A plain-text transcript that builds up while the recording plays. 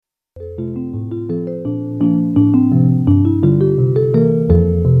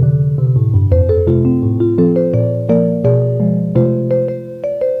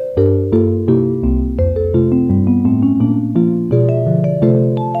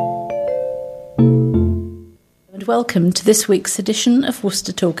and welcome to this week's edition of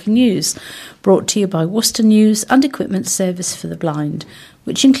Worcester Talking News, brought to you by Worcester News and Equipment Service for the Blind,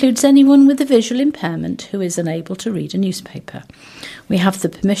 which includes anyone with a visual impairment who is unable to read a newspaper. We have the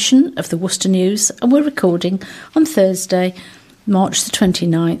permission of the Worcester News and we're recording on Thursday, March the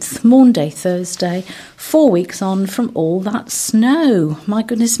 29th, Maunday Thursday, 4 weeks on from all that snow. My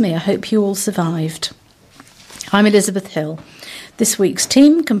goodness me, I hope you all survived. I'm Elizabeth Hill. This week's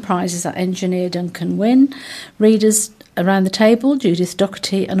team comprises our engineer Duncan Wynne, readers around the table Judith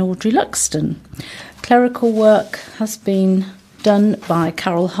Doherty and Audrey Luxton. Clerical work has been done by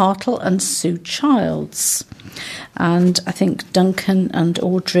Carol Hartle and Sue Childs. And I think Duncan and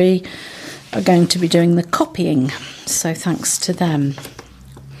Audrey are going to be doing the copying, so thanks to them.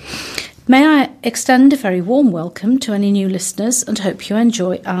 May I extend a very warm welcome to any new listeners and hope you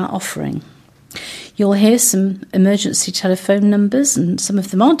enjoy our offering. You'll hear some emergency telephone numbers, and some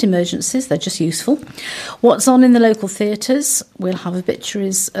of them aren't emergencies, they're just useful. What's on in the local theatres? We'll have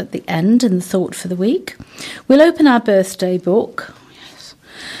obituaries at the end and the thought for the week. We'll open our birthday book. Yes.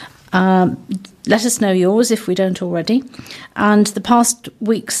 Let us know yours if we don't already. And the past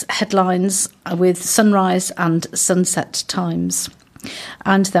week's headlines with sunrise and sunset times.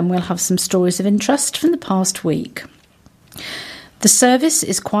 And then we'll have some stories of interest from the past week. The service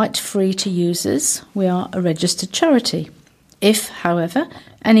is quite free to users. We are a registered charity. If, however,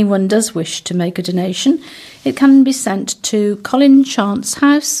 anyone does wish to make a donation, it can be sent to Colin Chance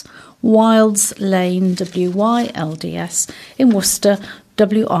House, Wilds Lane, WYLDS, in Worcester,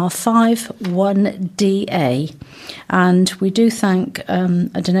 WR5 1DA. And we do thank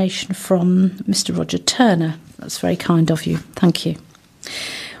a donation from Mr. Roger Turner. That's very kind of you. Thank you.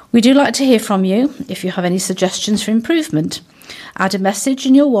 We do like to hear from you if you have any suggestions for improvement. Add a message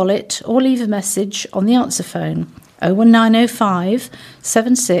in your wallet or leave a message on the answer phone 01905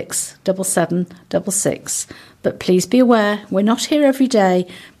 76 7766. But please be aware, we're not here every day.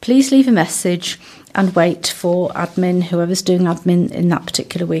 Please leave a message and wait for admin, whoever's doing admin in that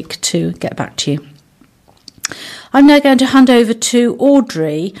particular week, to get back to you. I'm now going to hand over to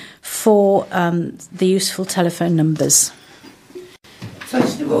Audrey for the useful telephone numbers.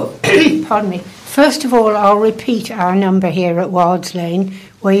 First of all, pardon me. First of all, I'll repeat our number here at Wilds Lane,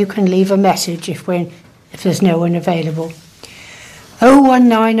 where you can leave a message if there's no one available.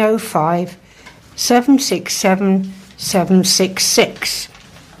 01905 767 766.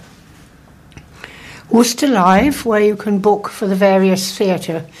 Worcester Live, where you can book for the various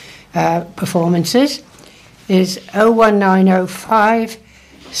theatre performances, is 01905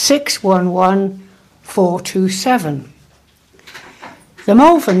 611 427. The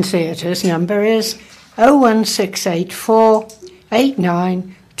Malvern Theatre's number is 01684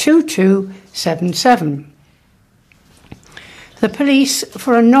 892277. The police,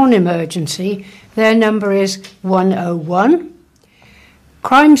 for a non-emergency, their number is 101.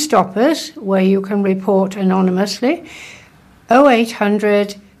 Crime Stoppers, where you can report anonymously,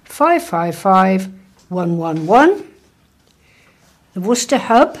 0800 555 111. The Worcester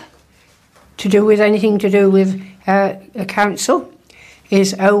Hub, anything to do with a council,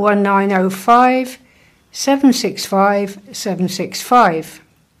 is 01905 765 765.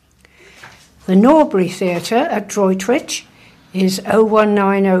 The Norbury Theatre at Droitwich is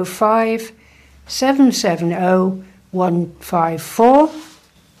 01905 770 154.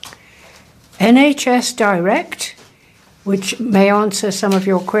 NHS Direct, which may answer some of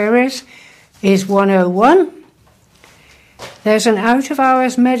your queries, is 101. There's an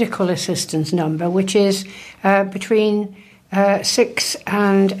out-of-hours medical assistance number, which is between 6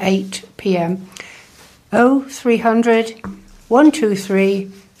 and 8 p.m. 0300 123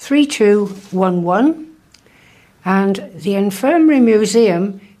 3211. And the Infirmary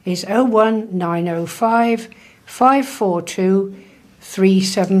Museum is 01905 542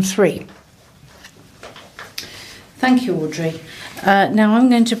 373. Thank you, Audrey. Now I'm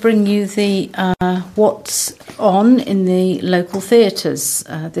going to bring you the what's on in the local theatres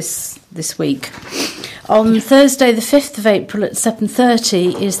this week. On Thursday, the 5th of April at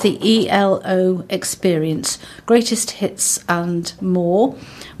 7:30 is the ELO Experience, Greatest Hits and More,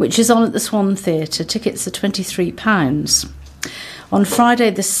 which is on at the Swan Theatre. Tickets are £23. On Friday,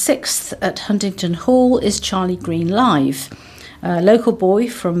 the 6th at Huntington Hall is Charlie Green Live. A local boy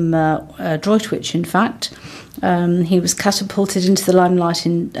from Droitwich, in fact. He was catapulted into the limelight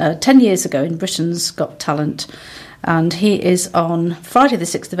 10 years ago in Britain's Got Talent. And he is on Friday the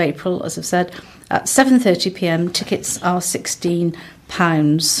 6th of April, as I've said, at 7:30 p.m. Tickets are £16.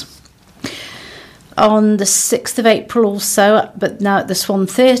 On the 6th of April also, but now at the Swan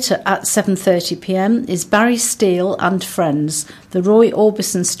Theatre at 7:30pm, is Barry Steele and Friends, the Roy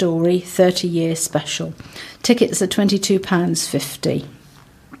Orbison Story 30-year special. Tickets are £22.50.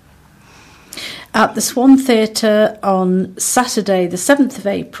 At the Swan Theatre on Saturday the 7th of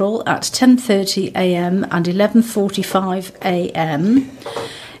April at 10:30am and 11:45am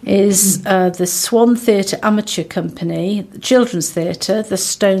is the Swan Theatre Amateur Company, the Children's Theatre, The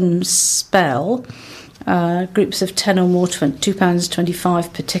Stone Spell, groups of 10 or more,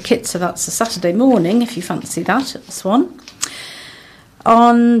 £2.25 per ticket, so that's a Saturday morning if you fancy that at the Swan.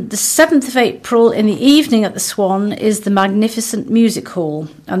 On the 7th of April in the evening at the Swan is the Magnificent Music Hall,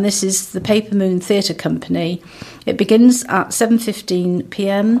 and this is the Paper Moon Theatre Company. It begins at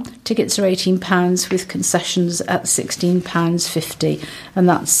 7:15pm. Tickets are £18 with concessions at £16.50, and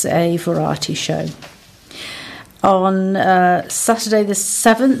that's a variety show. On Saturday the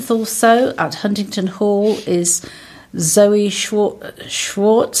 7th also at Huntington Hall is Zoe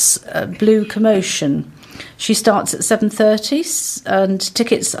Schwartz, Blue Commotion. She starts at 7:30 and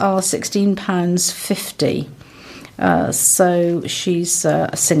tickets are £16.50. So she's a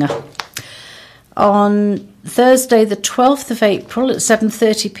singer. On Thursday the 12th of April at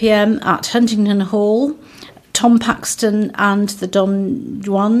 7:30pm at Huntington Hall, Tom Paxton and the Don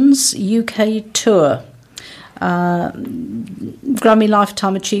Juans UK Tour. Grammy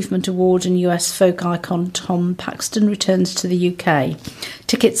Lifetime Achievement Award and US folk icon Tom Paxton returns to the UK.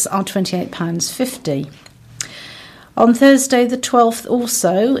 Tickets are £28.50. On Thursday the 12th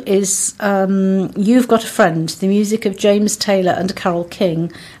also is You've Got a Friend, the music of James Taylor and Carole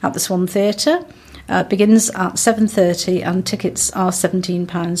King at the Swan Theatre. Begins at 7:30 and tickets are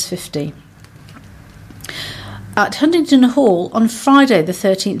 £17.50. At Huntington Hall on Friday the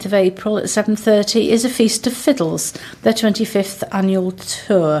 13th of April at 7:30 is A Feast of Fiddles, their 25th annual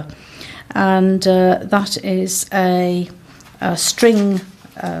tour. And that is a string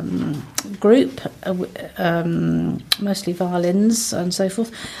group, mostly violins and so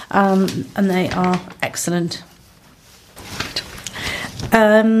forth, and they are excellent.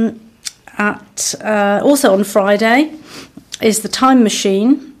 Also on Friday is The Time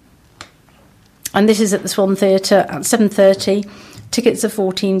Machine, and this is at the Swan Theatre at 7:30. Tickets are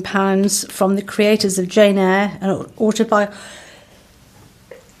 £14 from the creators of Jane Eyre, an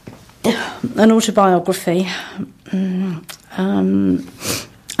autobiography.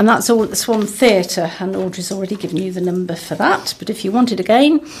 And that's all at the Swan Theatre, and Audrey's already given you the number for that. But if you want it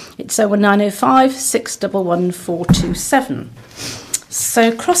again, it's 01905 611 427.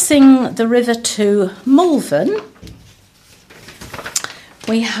 So crossing the river to Malvern,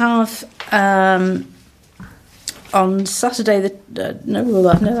 we have on Saturday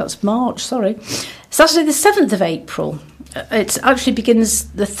that's March, sorry. Saturday the 7th of April. It actually begins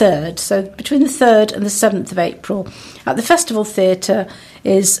the 3rd, so between the 3rd and the 7th of April at the Festival Theatre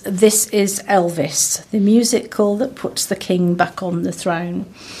is This Is Elvis, the musical that puts the king back on the throne.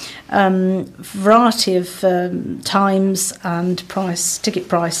 Variety of times and ticket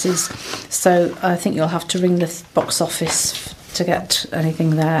prices, so I think you'll have to ring the box office to get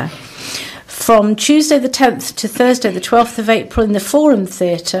anything there. From Tuesday the 10th to Thursday the 12th of April in the Forum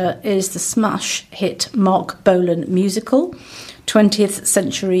Theatre is the smash hit Mark Bolan musical, 20th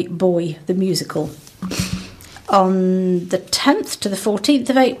Century Boy, the musical. On the 10th to the 14th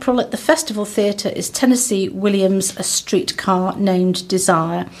of April at the Festival Theatre is Tennessee Williams' A Streetcar Named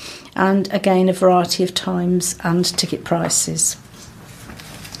Desire, and again a variety of times and ticket prices.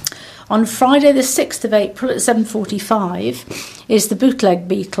 On Friday the 6th of April at 7:45 is the Bootleg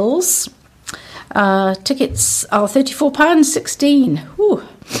Beatles. Tickets are £34.16.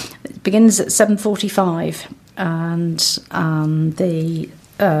 It begins at 7:45, and the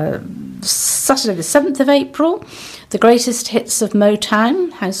Saturday the 7th of April, the Greatest Hits of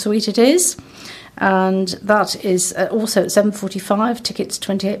Motown, How Sweet It Is, and that is also at 7:45. Tickets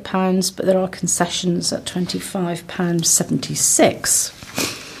 £28, but there are concessions at £25.76.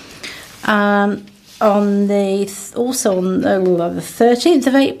 On the 13th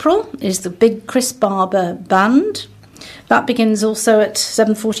of April is the Big Chris Barber Band. That begins also at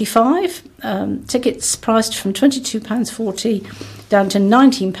 7:45. Tickets priced from £22.40 down to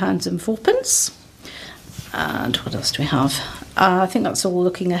 £19.04. And what else do we have? I think that's all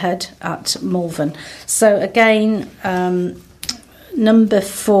looking ahead at Malvern. So again, number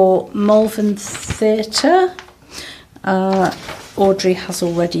for Malvern Theatre, Audrey has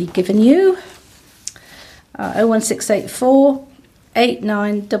already given you. 01684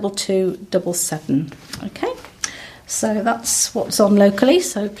 892277. Okay, so that's what's on locally,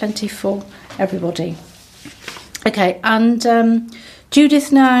 so plenty for everybody. Okay, and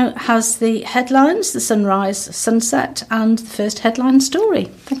Judith now has the headlines, the sunrise, sunset, and the first headline story.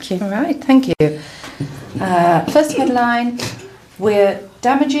 Thank you. All right, thank you. First headline, we're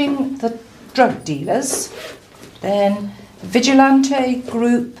damaging the drug dealers. Then, vigilante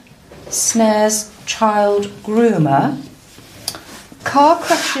group snares child groomer. Car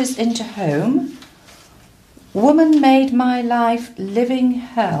crashes into home. Woman made my life living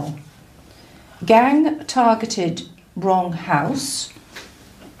hell. Gang targeted wrong house.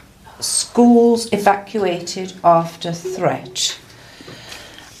 Schools evacuated after threat.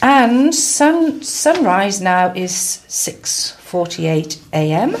 And sunrise now is 6:48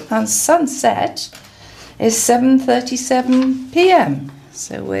 a.m. and sunset is 7:37 p.m.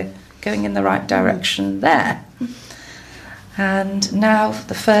 So we're going in the right direction there. And now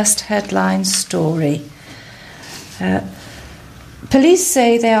the first headline story. Police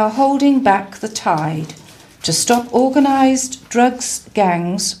say they are holding back the tide to stop organised drugs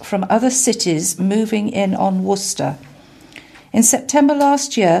gangs from other cities moving in on Worcester. In September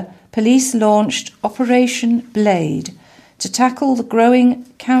last year, police launched Operation Blade to tackle the growing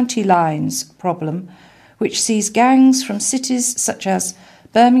county lines problem, which sees gangs from cities such as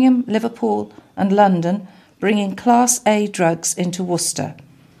Birmingham, Liverpool and London bringing Class A drugs into Worcester.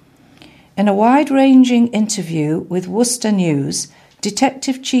 In a wide-ranging interview with Worcester News,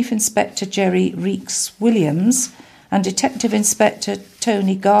 Detective Chief Inspector Jerry Reeks-Williams and Detective Inspector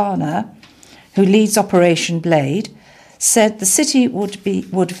Tony Garner, who leads Operation Blade, said the city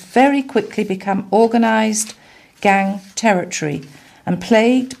would very quickly become organised gang territory and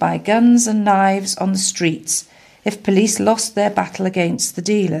plagued by guns and knives on the streets if police lost their battle against the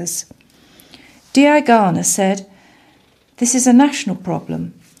dealers. D.I. Garner said, "This is a national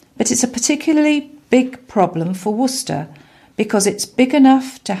problem, but it's a particularly big problem for Worcester because it's big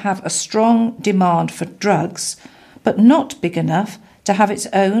enough to have a strong demand for drugs, but not big enough to have its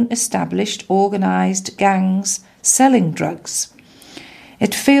own established organised gangs selling drugs.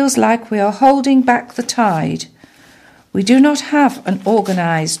 It feels like we are holding back the tide. We do not have an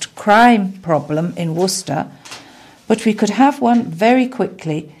organised crime problem in Worcester, but we could have one very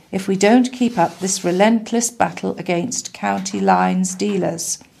quickly if we don't keep up this relentless battle against county lines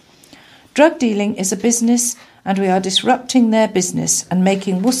dealers. Drug dealing is a business and we are disrupting their business and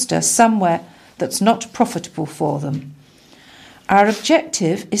making Worcester somewhere that's not profitable for them. Our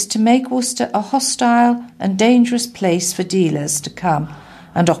objective is to make Worcester a hostile and dangerous place for dealers to come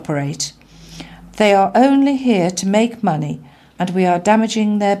and operate. They are only here to make money and we are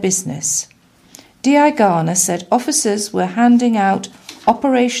damaging their business." D.I. Garner said officers were handing out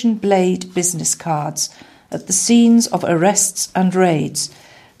Operation Blade business cards at the scenes of arrests and raids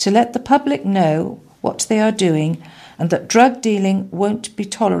to let the public know what they are doing and that drug dealing won't be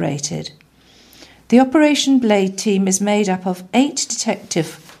tolerated. The Operation Blade team is made up of 8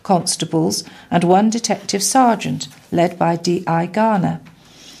 detective constables and 1 detective sergeant, led by D.I. Garner.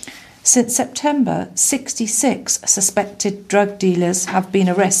 Since September, 66 suspected drug dealers have been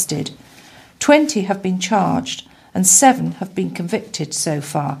arrested, 20 have been charged, and 7 have been convicted so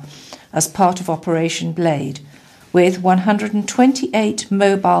far as part of Operation Blade, with 128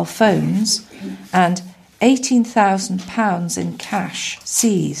 mobile phones and £18,000 in cash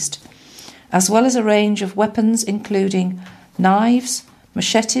seized, as well as a range of weapons including knives,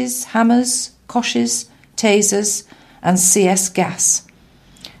 machetes, hammers, koshes, tasers and CS gas.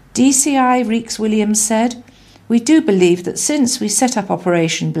 DCI Reeks-Williams said, "We do believe that since we set up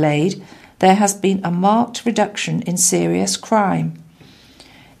Operation Blade, there has been a marked reduction in serious crime."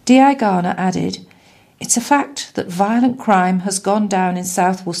 D.I. Garner added, "It's a fact that violent crime has gone down in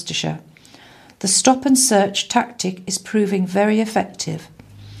South Worcestershire. The stop and search tactic is proving very effective.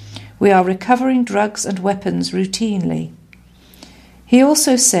 We are recovering drugs and weapons routinely." He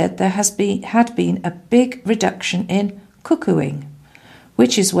also said there had been a big reduction in cuckooing,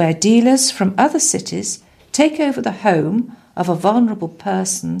 which is where dealers from other cities take over the home of a vulnerable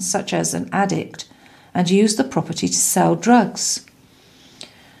person, such as an addict, and use the property to sell drugs.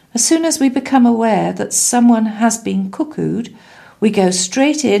 "As soon as we become aware that someone has been cuckooed, we go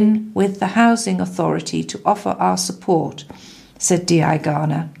straight in with the housing authority to offer our support," said D.I.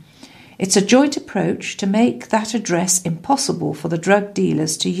 Garner. "It's a joint approach to make that address impossible for the drug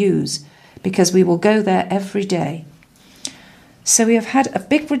dealers to use, because we will go there every day." So we have had a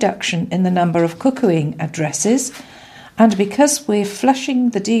big reduction in the number of cuckooing addresses, and because we're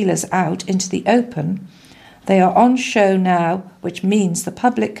flushing the dealers out into the open, they are on show now, which means the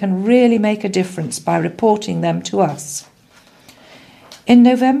public can really make a difference by reporting them to us. In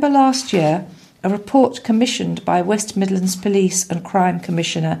November last year, a report commissioned by West Midlands Police and Crime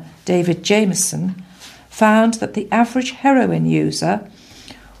Commissioner David Jameson found that the average heroin user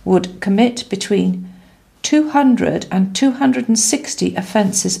would commit between 200 and 260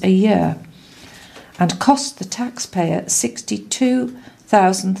 offences a year and cost the taxpayer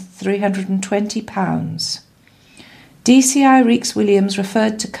 £62,320. DCI Reeks Williams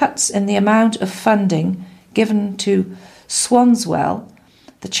referred to cuts in the amount of funding given to Swanswell,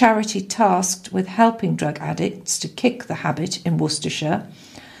 the charity tasked with helping drug addicts to kick the habit in Worcestershire,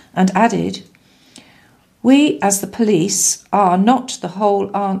 and added, "We as the police are not the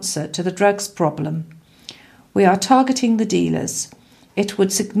whole answer to the drugs problem. We are targeting the dealers. It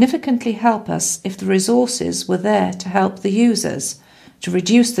would significantly help us if the resources were there to help the users, to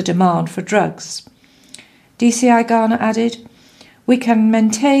reduce the demand for drugs." DCI Garner added, "We can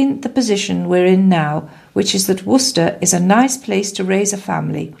maintain the position we're in now, which is that Worcester is a nice place to raise a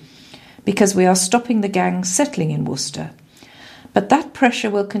family, because we are stopping the gangs settling in Worcester. But that pressure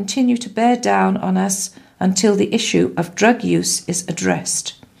will continue to bear down on us until the issue of drug use is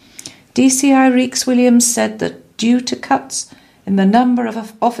addressed." DCI Reeks Williams said that due to cuts in the number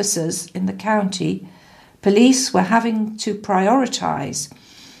of officers in the county, police were having to prioritise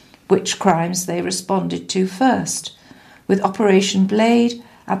which crimes they responded to first, with Operation Blade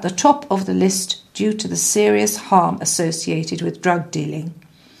at the top of the list due to the serious harm associated with drug dealing.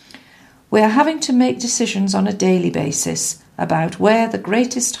 "We are having to make decisions on a daily basis about where the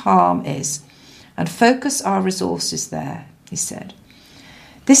greatest harm is and focus our resources there," he said.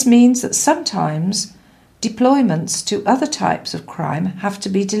 "This means that sometimes deployments to other types of crime have to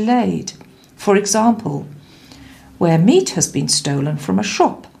be delayed. For example, where meat has been stolen from a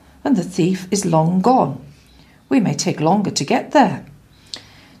shop and the thief is long gone. We may take longer to get there."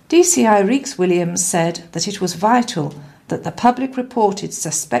 DCI Reeks Williams said that it was vital that the public reported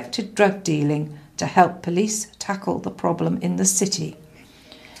suspected drug dealing to help police tackle the problem in the city.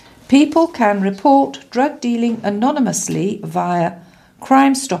 People can report drug dealing anonymously via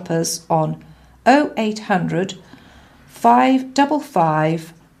Crime Stoppers on 0800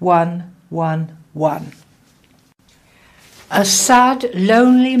 555 111. A sad,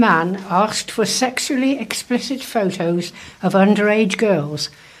 lonely man asked for sexually explicit photos of underage girls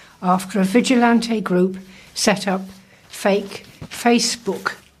after a vigilante group set up fake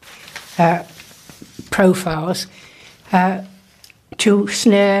Facebook profiles to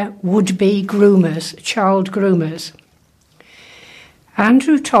snare would-be groomers, child groomers.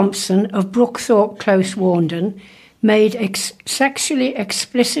 Andrew Thompson of Brookthorpe Close, Warndon, made sexually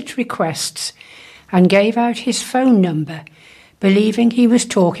explicit requests and gave out his phone number, believing he was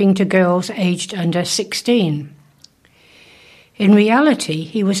talking to girls aged under 16. In reality,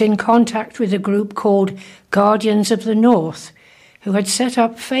 he was in contact with a group called Guardians of the North, who had set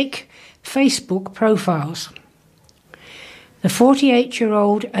up fake Facebook profiles. The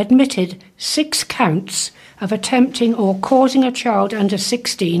 48-year-old admitted 6 counts of attempting or causing a child under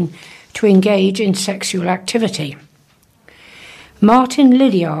 16 to engage in sexual activity. Martin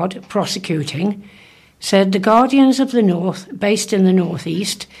Lydiard, prosecuting, said the Guardians of the North, based in the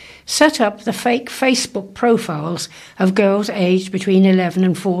Northeast, set up the fake Facebook profiles of girls aged between 11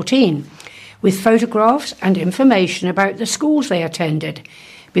 and 14, with photographs and information about the schools they attended,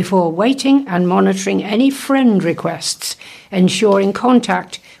 before waiting and monitoring any friend requests, ensuring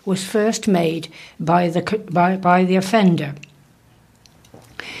contact was first made by the offender.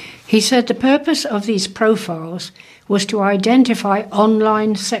 He said the purpose of these profiles was to identify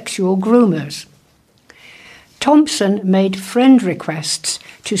online sexual groomers. Thompson made friend requests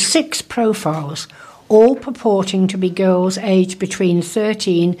to 6 profiles, all purporting to be girls aged between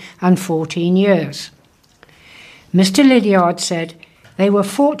 13 and 14 years. Mr. Lydiard said they were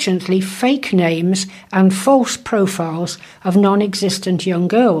fortunately fake names and false profiles of non-existent young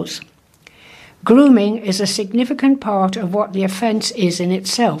girls. Grooming is a significant part of what the offence is in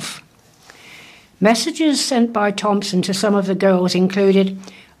itself. Messages sent by Thompson to some of the girls included,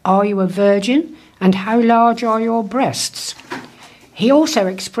 "Are you a virgin? And how large are your breasts?" He also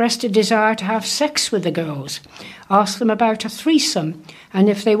expressed a desire to have sex with the girls, asked them about a threesome, and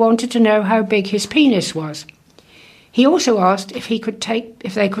if they wanted to know how big his penis was. He also asked if they could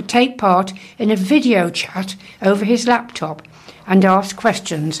take part in a video chat over his laptop and ask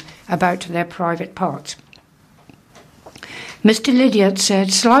questions about their private parts. Mr. Lydiard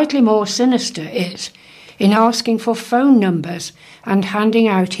said slightly more sinister is in asking for phone numbers and handing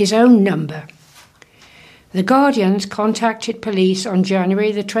out his own number. The Guardians contacted police on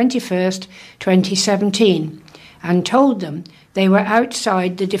January the 21st, 2017, and told them they were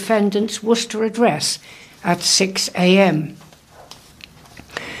outside the defendant's Worcester address at 6 a.m.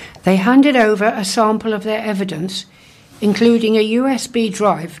 They handed over a sample of their evidence, including a USB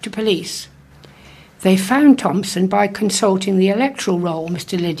drive, to police. They found Thompson by consulting the electoral roll,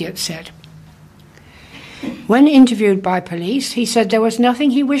 Mr. Lydiate said. When interviewed by police, he said there was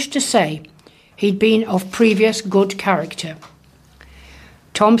nothing he wished to say. He'd been of previous good character.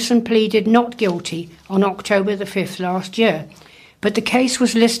 Thompson pleaded not guilty on October the 5th last year, but the case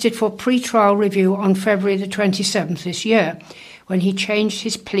was listed for pre-trial review on February the 27th this year, when he changed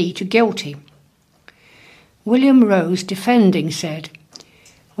his plea to guilty. William Rose, defending, said,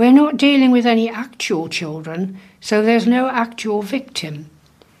 "We're not dealing with any actual children, so there's no actual victim.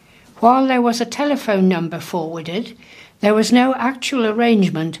 While there was a telephone number forwarded, there was no actual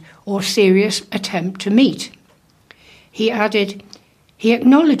arrangement or serious attempt to meet." He added, "He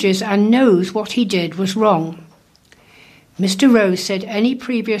acknowledges and knows what he did was wrong." Mr. Rose said any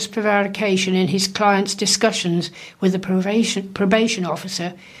previous prevarication in his client's discussions with the probation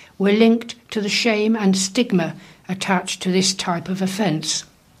officer were linked to the shame and stigma attached to this type of offence.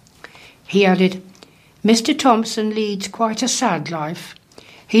 He added, "Mr. Thompson leads quite a sad life.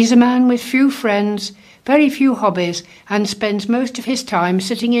 He's a man with few friends, very few hobbies, and spends most of his time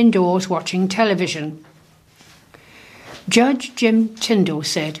sitting indoors watching television." Judge Jim Tyndall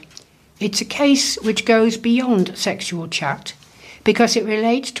said, "It's a case which goes beyond sexual chat because it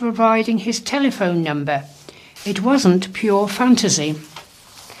relates to providing his telephone number. It wasn't pure fantasy."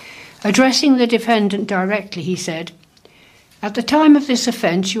 Addressing the defendant directly, he said, "At the time of this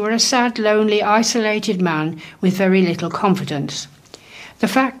offence, you were a sad, lonely, isolated man with very little confidence. The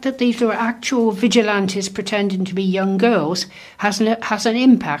fact that these were actual vigilantes pretending to be young girls has an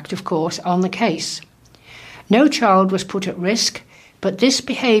impact, of course, on the case. No child was put at risk, but this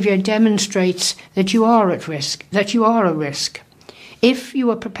behaviour demonstrates that you are at risk, that you are a risk. If you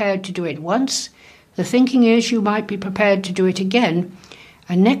were prepared to do it once, the thinking is you might be prepared to do it again,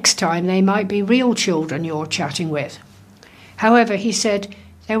 and next time they might be real children you're chatting with." However, he said,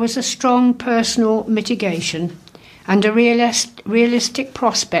 there was a strong personal mitigation and a realistic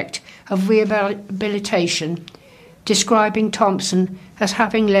prospect of rehabilitation, describing Thompson as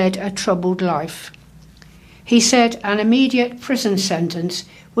having led a troubled life. He said an immediate prison sentence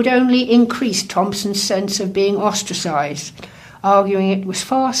would only increase Thompson's sense of being ostracised, arguing it was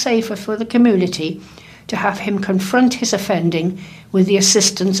far safer for the community to have him confront his offending with the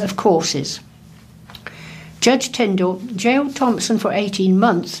assistance of courses. Judge Tyndall jailed Thompson for 18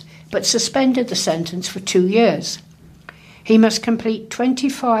 months, but suspended the sentence for 2 years. He must complete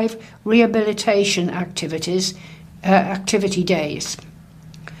 25 rehabilitation activity days.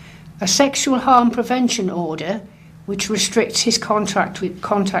 A sexual harm prevention order, which restricts his contact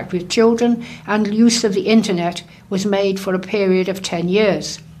with children and use of the internet, was made for a period of 10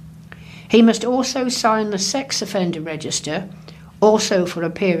 years. He must also sign the sex offender register, also for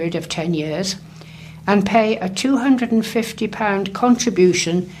a period of 10 years, and pay a £250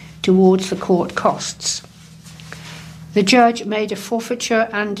 contribution towards the court costs. The judge made a forfeiture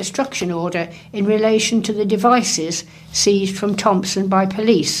and destruction order in relation to the devices seized from Thompson by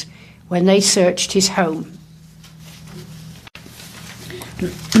police when they searched his home.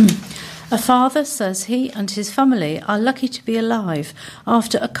 A father says he and his family are lucky to be alive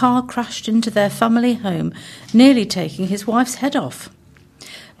after a car crashed into their family home, nearly taking his wife's head off.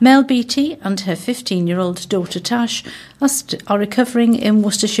 Mel Beattie and her 15-year-old daughter Tash are recovering in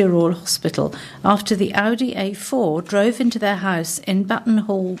Worcestershire Royal Hospital after the Audi A4 drove into their house in Batten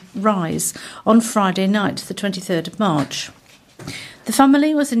Hall Rise on Friday night, the 23rd of March. The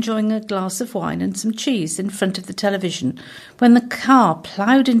family was enjoying a glass of wine and some cheese in front of the television when the car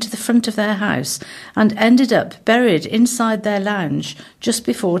ploughed into the front of their house and ended up buried inside their lounge just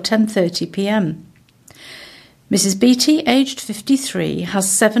before 10:30 p.m. Mrs. Beattie, aged 53, has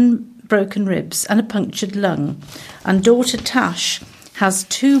 7 broken ribs and a punctured lung, and daughter Tash has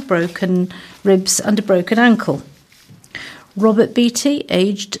 2 broken ribs and a broken ankle. Robert Beattie,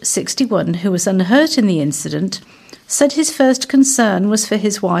 aged 61, who was unhurt in the incident, said his first concern was for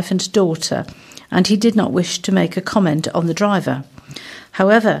his wife and daughter, and he did not wish to make a comment on the driver.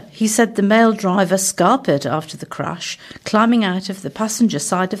 However, he said the male driver scarpered after the crash, climbing out of the passenger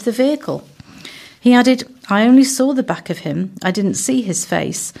side of the vehicle. He added, "I only saw the back of him. I didn't see his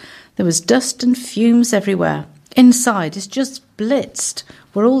face. There was dust and fumes everywhere. Inside is just blitzed.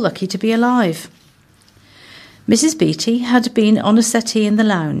 We're all lucky to be alive." Mrs. Beattie had been on a settee in the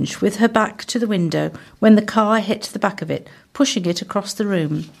lounge with her back to the window when the car hit the back of it, pushing it across the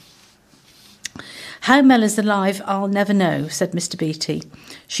room. "How Mel is alive, I'll never know," said Mr. Beattie.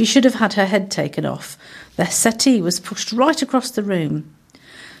 "She should have had her head taken off. The settee was pushed right across the room."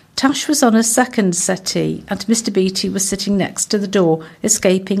 Tash was on a second settee and Mr. Beattie was sitting next to the door,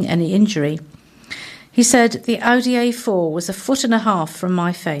 escaping any injury. He said, "The Audi A4 was 1.5 feet from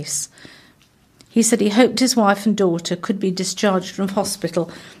my face. He said he hoped his wife and daughter could be discharged from hospital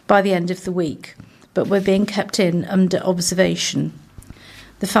by the end of the week, but were being kept in under observation.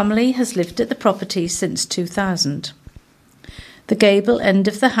 The family has lived at the property since 2000. The gable end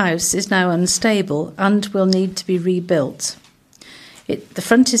of the house is now unstable and will need to be rebuilt. The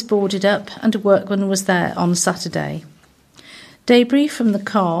front is boarded up and a workman was there on Saturday. Debris from the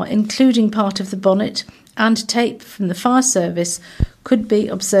car, including part of the bonnet and tape from the fire service, could be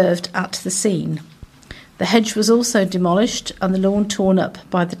observed at the scene. The hedge was also demolished and the lawn torn up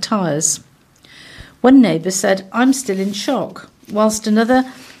by the tyres. One neighbour said, "I'm still in shock," whilst another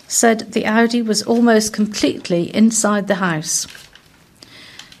said the Audi was almost completely inside the house.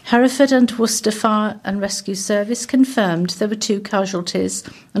 Hereford and Worcester Fire and Rescue Service confirmed there were 2 casualties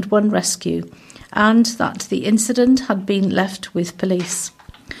and 1 rescue, and that the incident had been left with police.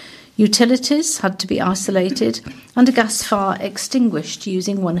 Utilities had to be isolated and a gas fire extinguished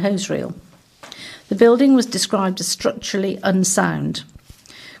using 1 hose reel. The building was described as structurally unsound.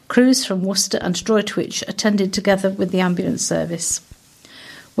 Crews from Worcester and Droitwich attended together with the ambulance service.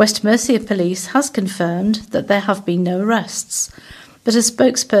 West Mercia Police has confirmed that there have been no arrests, but a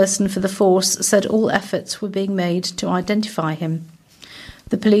spokesperson for the force said all efforts were being made to identify him.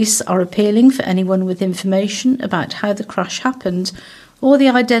 The police are appealing for anyone with information about how the crash happened or the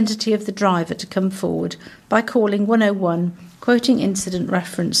identity of the driver to come forward by calling 101, quoting incident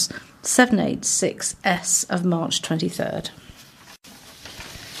reference 786S of March 23rd.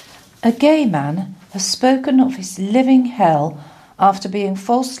 A gay man has spoken of his living hell after being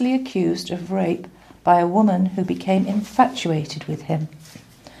falsely accused of rape by a woman who became infatuated with him.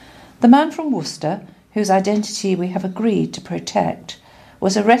 The man from Worcester, whose identity we have agreed to protect,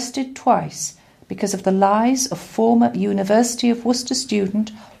 was arrested twice because of the lies of former University of Worcester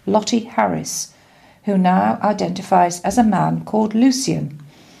student Lottie Harris, who now identifies as a man called Lucian.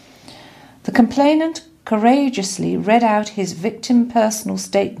 The complainant courageously read out his victim personal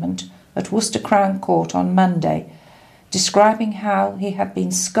statement at Worcester Crown Court on Monday, describing how he had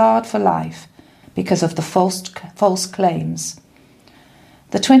been scarred for life because of the false claims.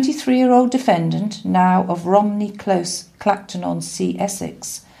 The 23-year-old defendant, now of Romney Close, Clacton-on-Sea,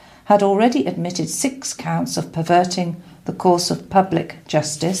 Essex, had already admitted 6 counts of perverting the course of public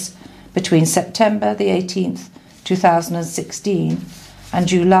justice between September the 18th, 2016 and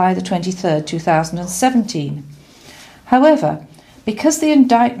July the 23rd, 2017. However, because the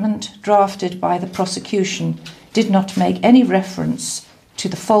indictment drafted by the prosecution did not make any reference to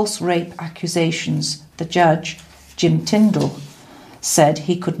the false rape accusations, the judge, Jim Tyndall, said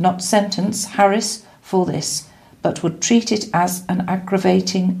he could not sentence Harris for this, but would treat it as an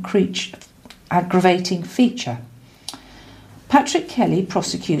aggravating feature. Patrick Kelly,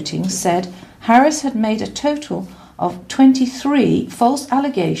 prosecuting, said Harris had made a total of 23 false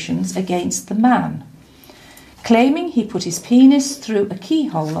allegations against the man, claiming he put his penis through a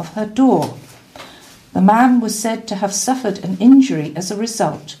keyhole of her door. The man was said to have suffered an injury as a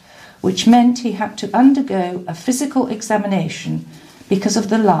result, which meant he had to undergo a physical examination because of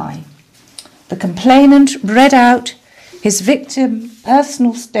the lie. The complainant read out his victim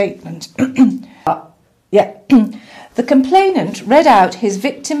personal statement. The complainant read out his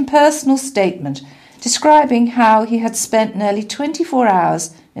victim personal statement, describing how he had spent nearly 24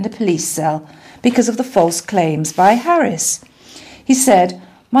 hours in a police cell because of the false claims by Harris. He said,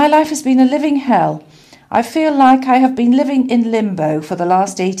 "My life has been a living hell. I feel like I have been living in limbo for the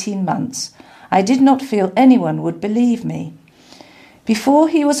last 18 months. I did not feel anyone would believe me." Before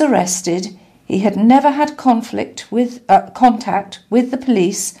he was arrested, he had never had contact with the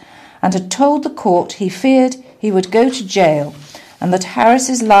police and had told the court he feared he would go to jail and that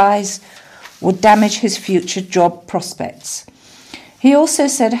Harris's lies would damage his future job prospects. He also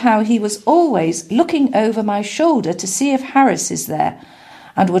said how he was always looking over my shoulder to see if Harris is there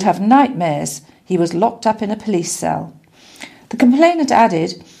and would have nightmares he was locked up in a police cell. The complainant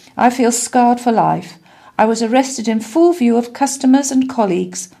added, "I feel scarred for life. I was arrested in full view of customers and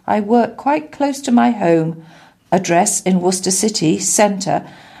colleagues. I work quite close to my home address in Worcester City Centre,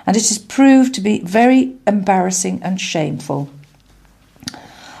 and it has proved to be very embarrassing and shameful.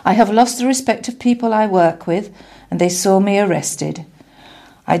 I have lost the respect of people I work with, and they saw me arrested.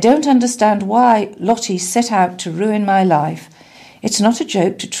 I don't understand why Lottie set out to ruin my life. It's not a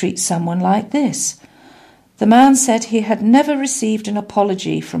joke to treat someone like this." The man said he had never received an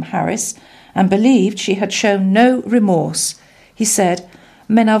apology from Harris and believed she had shown no remorse. He said,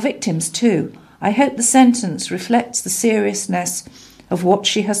 "Men are victims too. I hope the sentence reflects the seriousness of what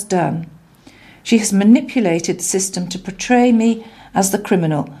she has done. She has manipulated the system to portray me as the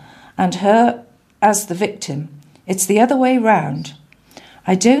criminal and her as the victim. It's the other way round.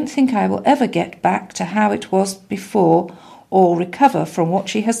 I don't think I will ever get back to how it was before or recover from what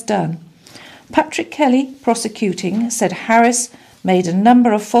she has done. Patrick Kelly, prosecuting, said Harris made a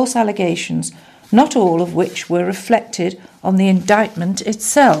number of false allegations, not all of which were reflected on the indictment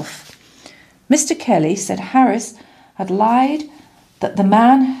itself. Mr. Kelly said Harris had lied that the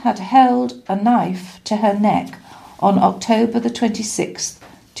man had held a knife to her neck on October the 26th,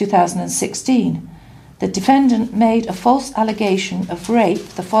 2016. The defendant made a false allegation of rape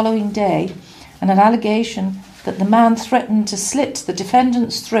the following day and an allegation that the man threatened to slit the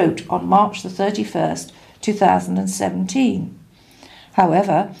defendant's throat on March the 31st, 2017.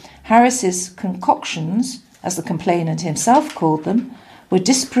 However, Harris's concoctions, as the complainant himself called them, were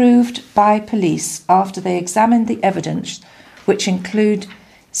disproved by police after they examined the evidence, which include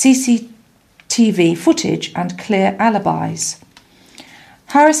CCTV footage and clear alibis.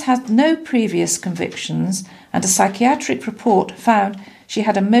 Harris had no previous convictions, and a psychiatric report found she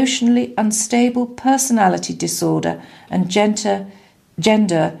had emotionally unstable personality disorder and gender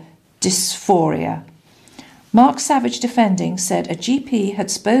dysphoria. Mark Savage, defending, said a GP had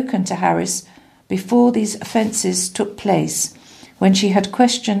spoken to Harris before these offences took place, when she had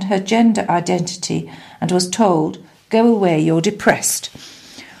questioned her gender identity and was told, "Go away, you're depressed."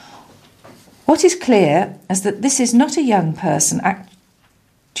 What is clear is that this is not a young person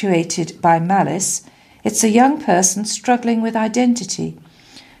actuated by malice. It's a young person struggling with identity.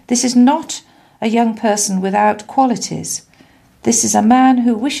 This is not a young person without qualities. This is a man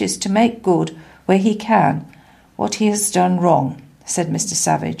who wishes to make good where he can what he has done wrong, said Mr.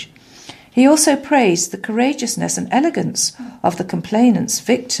 Savage. He also praised the courageousness and elegance of the complainant's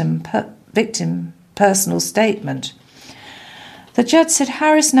victim personal statement. The judge said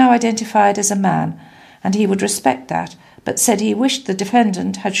Harris now identified as a man, and he would respect that, but said he wished the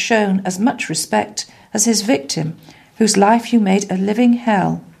defendant had shown as much respect as his victim, whose life you made a living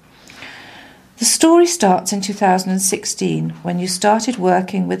hell. The story starts in 2016, when you started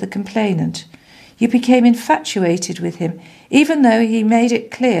working with the complainant. You became infatuated with him, even though he made it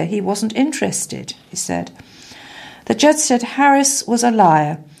clear he wasn't interested, he said. The judge said Harris was a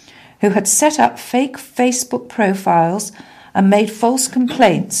liar who had set up fake Facebook profiles and made false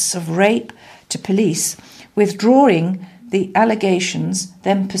complaints of rape to police, withdrawing the allegations,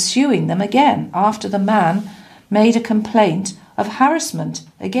 then pursuing them again after the man made a complaint of harassment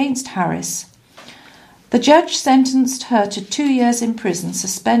against Harris. The judge sentenced her to 2 years in prison,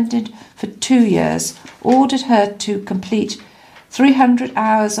 suspended for 2 years, ordered her to complete 300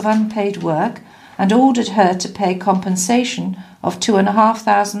 hours of unpaid work, and ordered her to pay compensation of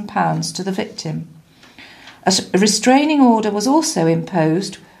 £2,500 to the victim. A restraining order was also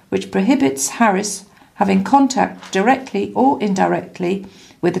imposed, which prohibits Harris having contact directly or indirectly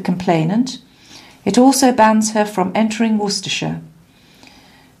with the complainant. It also bans her from entering Worcestershire.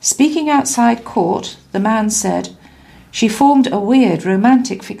 Speaking outside court, the man said, "She formed a weird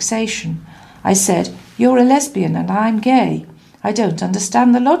romantic fixation. I said, 'You're a lesbian and I'm gay. I don't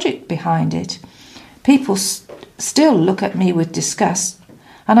understand the logic behind it. People still look at me with disgust,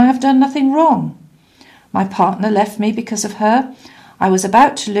 and I have done nothing wrong. My partner left me because of her. I was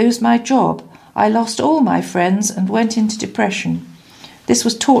about to lose my job. I lost all my friends and went into depression. This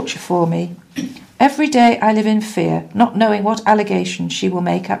was torture for me. Every day I live in fear, not knowing what allegation she will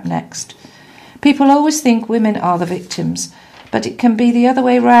make up next. People always think women are the victims, but it can be the other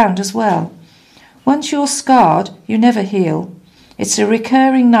way round as well. Once you're scarred, you never heal. It's a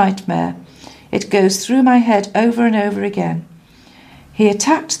recurring nightmare. It goes through my head over and over again." He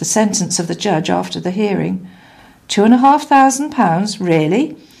attacked the sentence of the judge after the hearing. £2,500,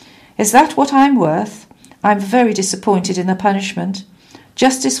 really? Is that what I'm worth? I'm very disappointed in the punishment.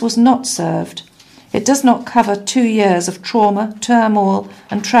 Justice was not served. It does not cover 2 years of trauma, turmoil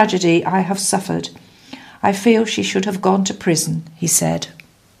and tragedy I have suffered. I feel she should have gone to prison, he said.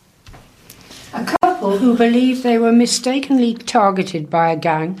 A couple who believe they were mistakenly targeted by a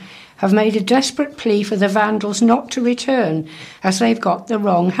gang have made a desperate plea for the vandals not to return, as they've got the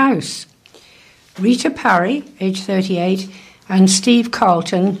wrong house. Rita Parry, age 38, and Steve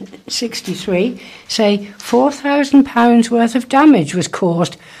Carlton, 63, say £4,000 worth of damage was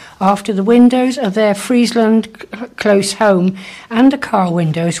caused after the windows of their Friesland Close home and the car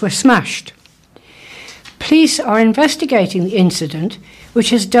windows were smashed. Police are investigating the incident,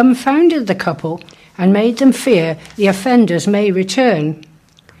 which has dumbfounded the couple and made them fear the offenders may return.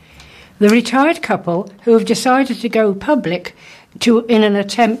 The retired couple, who have decided to go public in an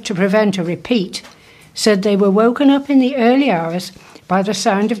attempt to prevent a repeat, said they were woken up in the early hours by the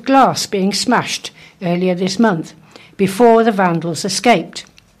sound of glass being smashed earlier this month, before the vandals escaped.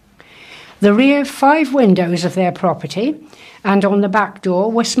 The rear 5 windows of their property and on the back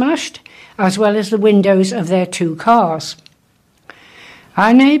door were smashed, as well as the windows of their 2 cars.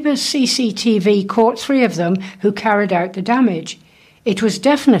 Our neighbour's CCTV caught 3 of them who carried out the damage. It was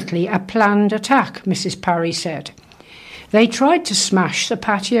definitely a planned attack, Mrs. Parry said. They tried to smash the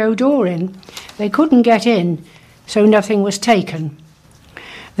patio door in. They couldn't get in, so nothing was taken.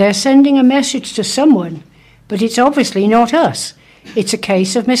 They're sending a message to someone, but it's obviously not us. It's a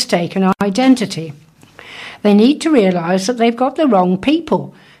case of mistaken identity. They need to realise that they've got the wrong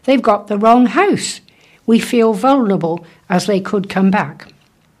people. They've got the wrong house. We feel vulnerable as they could come back.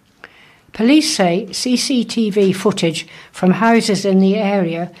 Police say CCTV footage from houses in the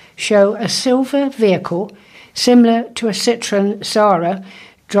area show a silver vehicle similar to a Citroën Zara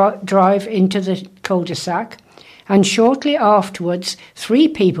drive into the cul-de-sac, and shortly afterwards 3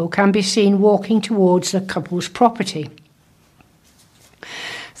 people can be seen walking towards the couple's property.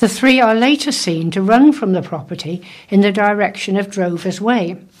 The 3 are later seen to run from the property in the direction of Drover's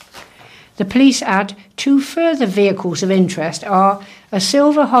Way. The police add 2 further vehicles of interest are a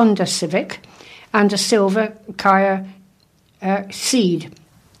silver Honda Civic and a silver Kia Ceed.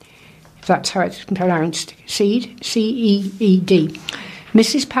 That's how it's pronounced, Ceed, C-E-E-D.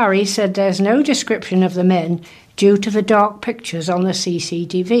 Mrs. Parry said there's no description of the men due to the dark pictures on the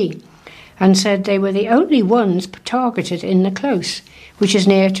CCTV, and said they were the only ones targeted in the Close, which is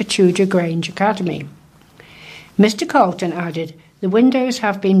near to Tudor Grange Academy. Mr. Carlton added, the windows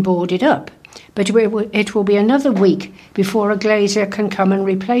have been boarded up, but it will be another week before a glazier can come and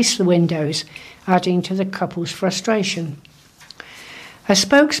replace the windows, adding to the couple's frustration. A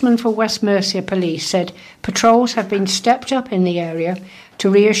spokesman for West Mercia Police said patrols have been stepped up in the area to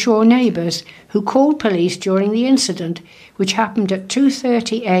reassure neighbours who called police during the incident, which happened at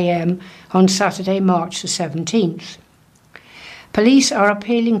 2:30 a.m. on Saturday, March the 17th. Police are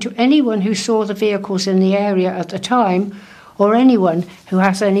appealing to anyone who saw the vehicles in the area at the time or anyone who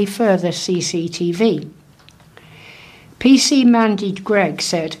has any further CCTV. PC Mandy Gregg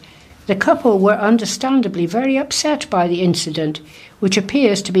said, the couple were understandably very upset by the incident, which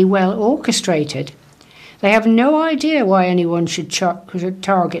appears to be well orchestrated. They have no idea why anyone should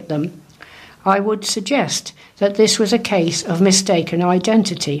target them. I would suggest that this was a case of mistaken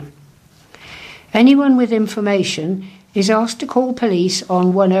identity. Anyone with information is asked to call police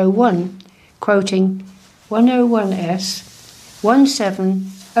on 101, quoting 101S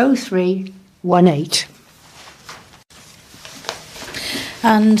 170318.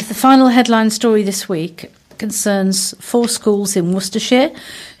 And the final headline story this week concerns 4 schools in Worcestershire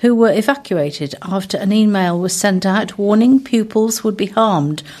who were evacuated after an email was sent out warning pupils would be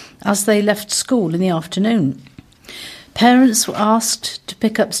harmed as they left school in the afternoon. Parents were asked to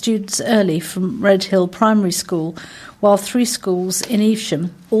pick up students early from Redhill Primary School, while 3 schools in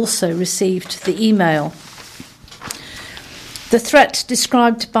Evesham also received the email. The threat,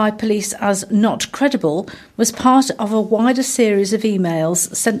 described by police as not credible, was part of a wider series of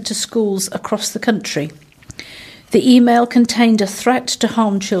emails sent to schools across the country. The email contained a threat to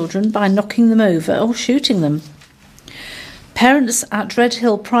harm children by knocking them over or shooting them. Parents at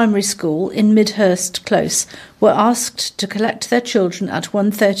Redhill Primary School in Midhurst Close were asked to collect their children at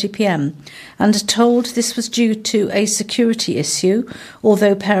 1:30 p.m. and told this was due to a security issue,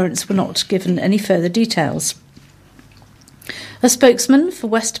 although parents were not given any further details. A spokesman for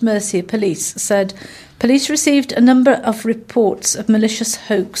West Mercia Police said police received a number of reports of malicious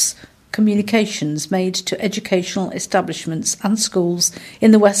hoax communications made to educational establishments and schools in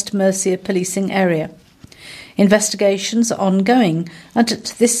the West Mercia policing area. Investigations are ongoing, and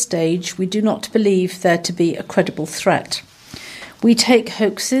at this stage we do not believe there to be a credible threat. We take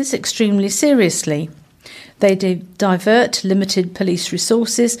hoaxes extremely seriously. They divert limited police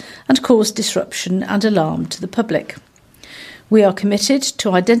resources and cause disruption and alarm to the public. We are committed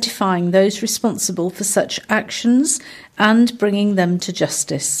to identifying those responsible for such actions and bringing them to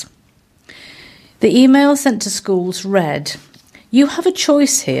justice. The email sent to schools read, "You have a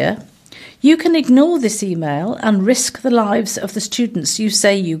choice here. You can ignore this email and risk the lives of the students you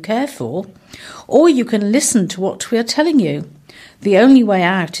say you care for, or you can listen to what we are telling you. The only way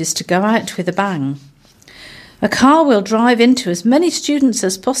out is to go out with a bang. A car will drive into as many students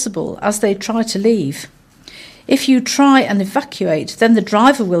as possible as they try to leave. If you try and evacuate, then the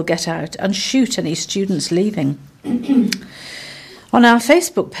driver will get out and shoot any students leaving." On our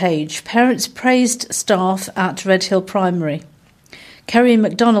Facebook page, parents praised staff at Redhill Primary. Kerry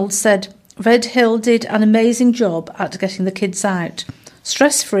MacDonald said, "Redhill did an amazing job at getting the kids out,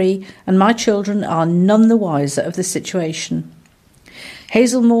 stress-free, and my children are none the wiser of the situation."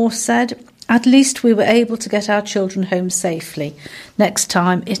 Hazel Moore said, At least we were able to get our children home safely. Next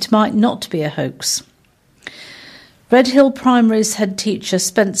time it might not be a hoax. Redhill Primary's head teacher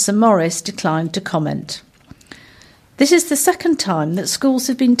Spencer Morris declined to comment. This is the second time that schools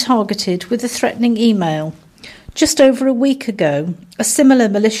have been targeted with a threatening email. Just over a week ago, a similar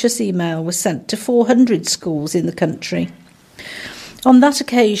malicious email was sent to 400 schools in the country. On that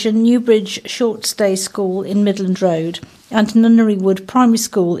occasion, Newbridge Short Stay School in Midland Road and Nunnery Wood Primary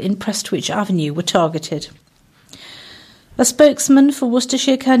School in Prestwich Avenue were targeted. A spokesman for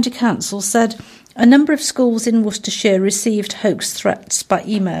Worcestershire County Council said a number of schools in Worcestershire received hoax threats by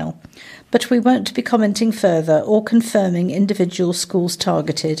email, but we won't be commenting further or confirming individual schools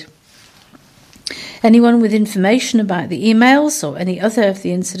targeted. Anyone with information about the emails or any other of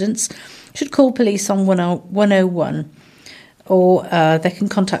the incidents should call police on 101, or they can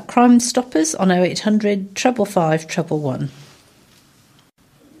contact Crime Stoppers on 0800 555 111.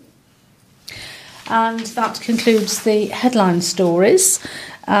 And that concludes the headline stories.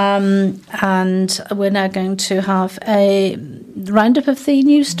 And we're now going to have a roundup of the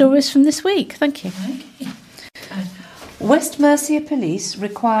news stories from this week. Thank you. West Mercia Police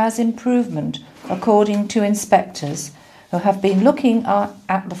requires improvement, according to inspectors who have been looking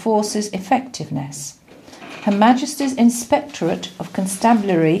at the force's effectiveness. Her Majesty's Inspectorate of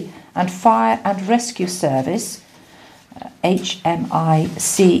Constabulary and Fire and Rescue Service, HMICFRS,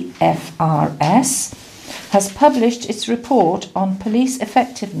 has published its report on police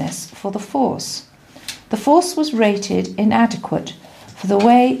effectiveness for the force. The force was rated inadequate for the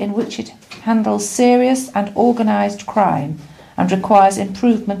way in which it handles serious and organised crime and requires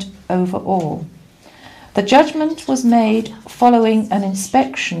improvement overall. The judgment was made following an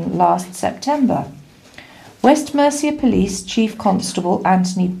inspection last September. West Mercia Police Chief Constable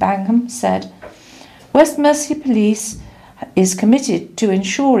Anthony Bangham said, "West Mercia Police is committed to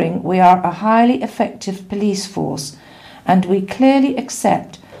ensuring we are a highly effective police force, and we clearly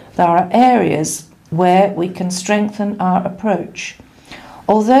accept there are areas where we can strengthen our approach.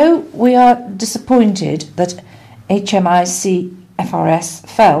 Although we are disappointed that HMICFRS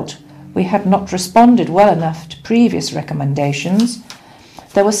felt we had not responded well enough to previous recommendations,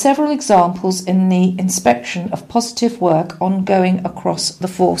 there were several examples in the inspection of positive work ongoing across the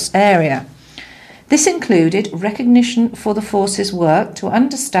force area. This included recognition for the force's work to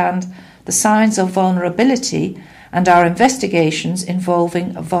understand the signs of vulnerability and our investigations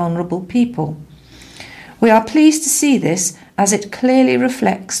involving vulnerable people. We are pleased to see this, as it clearly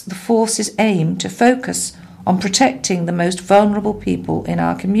reflects the force's aim to focus on protecting the most vulnerable people in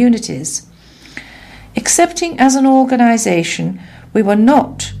our communities. Excepting as an organisation, we were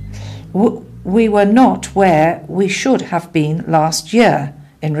not where we should have been last year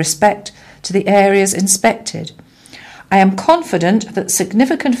in respect to the areas inspected. I am confident that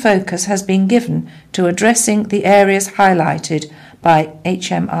significant focus has been given to addressing the areas highlighted by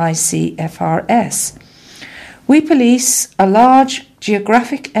HMICFRS. We police a large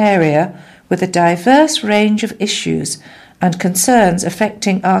geographic area with a diverse range of issues and concerns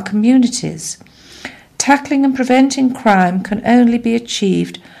affecting our communities. Tackling and preventing crime can only be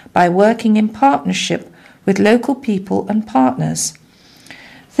achieved by working in partnership with local people and partners.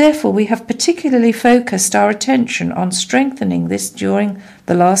 Therefore, we have particularly focused our attention on strengthening this during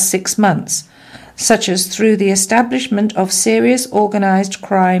the last 6 months, such as through the establishment of serious organised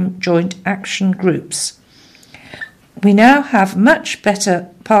crime joint action groups. We now have much better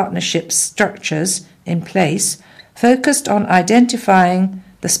partnership structures in place, focused on identifying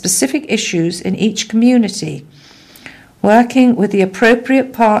the specific issues in each community, working with the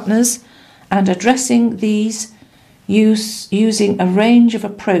appropriate partners and addressing these using a range of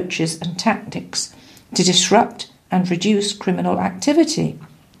approaches and tactics to disrupt and reduce criminal activity.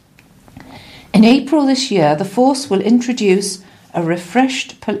 In April this year, the force will introduce a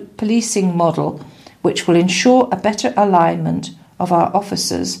refreshed policing model which will ensure a better alignment of our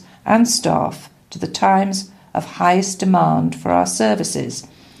officers and staff to the times of highest demand for our services,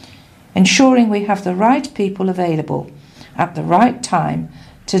 ensuring we have the right people available at the right time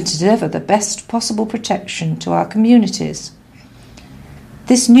to deliver the best possible protection to our communities.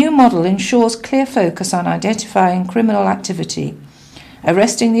 This new model ensures clear focus on identifying criminal activity,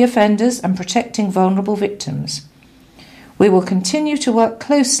 arresting the offenders and protecting vulnerable victims. We will continue to work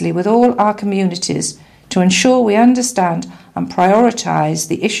closely with all our communities to ensure we understand and prioritise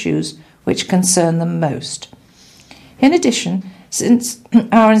the issues which concern them most. In addition, since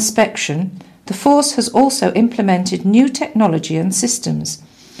our inspection, the force has also implemented new technology and systems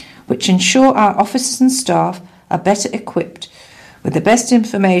which ensure our officers and staff are better equipped with the best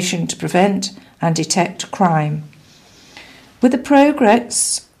information to prevent and detect crime. With the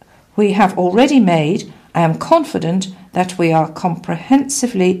progress we have already made, I am confident that we are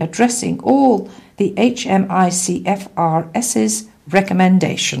comprehensively addressing all the HMICFRS's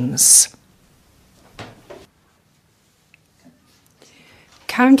recommendations.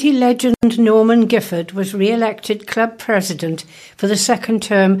 County legend Norman Gifford was re-elected club president for the second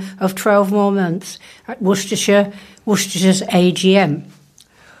term of 12 more months at Worcestershire Worcester's AGM.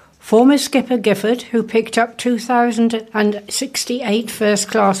 Former skipper Gifford, who picked up 2,068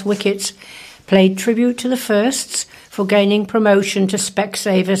 first-class wickets, played tribute to the Firsts for gaining promotion to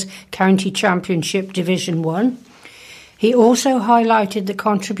Specsavers County Championship Division 1. He also highlighted the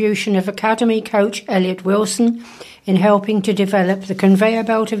contribution of academy coach Elliot Wilson in helping to develop the conveyor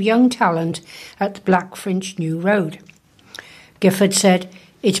belt of young talent at Blackfinch New Road. Gifford said,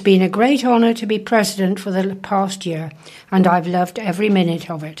 "It's been a great honour to be president for the past year, and I've loved every minute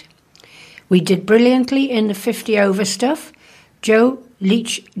of it. We did brilliantly in the 50-over stuff. Joe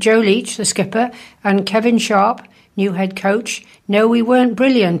Leach, the skipper, and Kevin Sharp, new head coach, know we weren't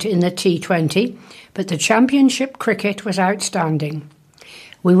brilliant in the T20, but the championship cricket was outstanding.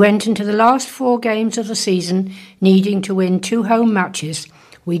 We went into the last 4 games of the season needing to win 2 home matches.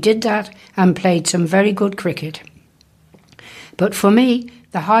 We did that and played some very good cricket. But for me,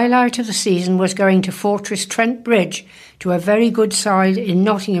 the highlight of the season was going to Fortress Trent Bridge to a very good side in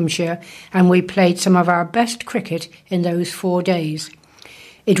Nottinghamshire, and we played some of our best cricket in those 4 days.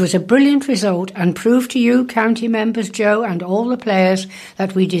 It was a brilliant result and proved to you, county members Joe and all the players,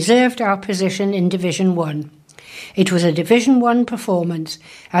 that we deserved our position in Division 1. It was a Division 1 performance,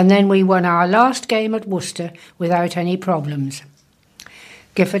 and then we won our last game at Worcester without any problems."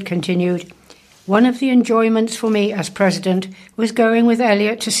 Gifford continued, "One of the enjoyments for me as president was going with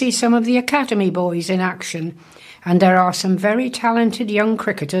Elliot to see some of the academy boys in action, and there are some very talented young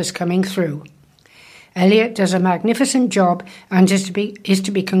cricketers coming through. Elliot does a magnificent job and is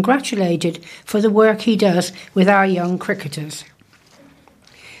to be congratulated for the work he does with our young cricketers."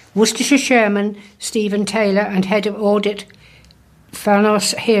 Worcestershire Chairman Stephen Taylor and Head of Audit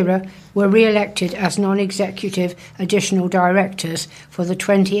Thanos Hera were re-elected as non-executive additional directors for the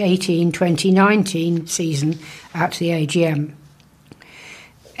 2018-2019 season at the AGM.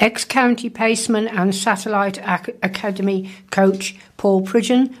 Ex-county paceman and satellite academy coach Paul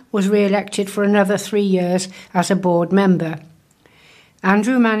Pridgeon was re-elected for another 3 years as a board member.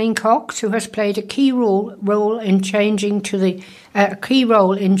 Andrew Manning Cox, who has played a key role in changes to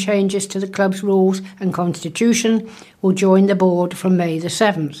the club's rules and constitution, will join the board from May the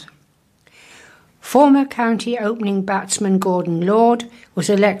 7th. Former county opening batsman Gordon Lord was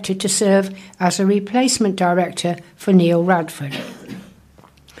elected to serve as a replacement director for Neil Radford.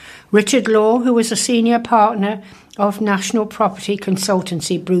 Richard Law, who was a senior partner of national property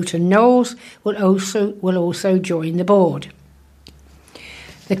consultancy Bruton Knowles, will also join the board.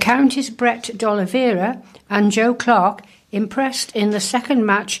 The county's Brett D'Oliveira and Joe Clark impressed in the second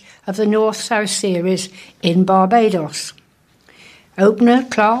match of the North-South Series in Barbados. Opener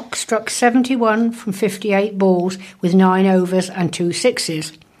Clark struck 71 from 58 balls with 9 overs and 2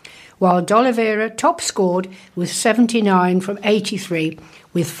 sixes, while D'Oliveira top-scored with 79 from 83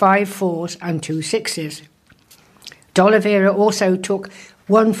 with 5 fours and 2 sixes. D'Oliveira also took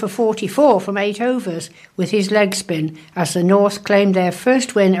 1 for 44 from 8 overs with his leg spin as the North claimed their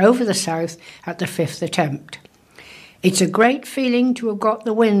first win over the South at the 5th attempt. "It's a great feeling to have got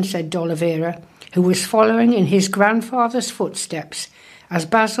the win," said D'Oliveira, who was following in his grandfather's footsteps, as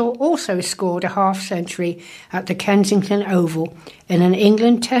Basil also scored a half-century at the Kensington Oval in an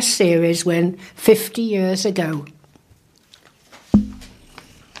England Test series when 50 years ago.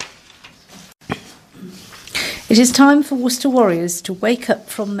 It is time for Worcester Warriors to wake up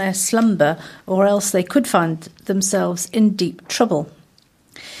from their slumber, or else they could find themselves in deep trouble.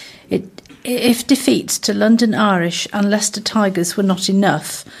 If defeats to London Irish and Leicester Tigers were not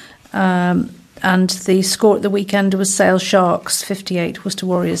enough, and the score at the weekend was Sale Sharks 58, Worcester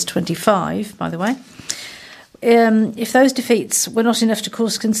Warriors 25, by the way. If those defeats were not enough to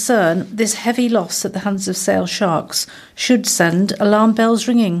cause concern, this heavy loss at the hands of Sale Sharks should send alarm bells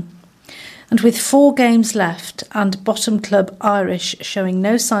ringing. And with 4 games left and bottom club Irish showing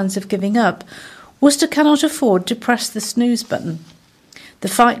no signs of giving up, Worcester cannot afford to press the snooze button. The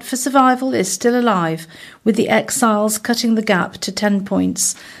fight for survival is still alive, with the Exiles cutting the gap to 10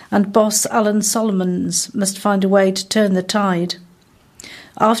 points, and boss Alan Solomons must find a way to turn the tide.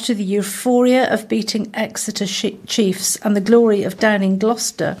 After the euphoria of beating Exeter Chiefs and the glory of downing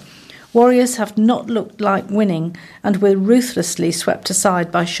Gloucester, Warriors have not looked like winning and were ruthlessly swept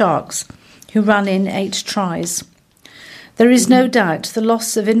aside by Sharks, who ran in 8 tries. There is no doubt the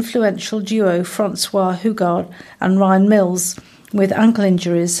loss of influential duo Francois Hugard and Ryan Mills with ankle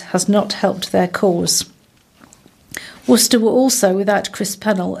injuries has not helped their cause. Worcester were also without Chris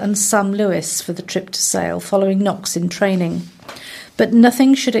Pennell and Sam Lewis for the trip to Sale following knocks in training. But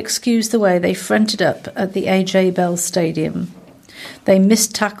nothing should excuse the way they fronted up at the AJ Bell Stadium. They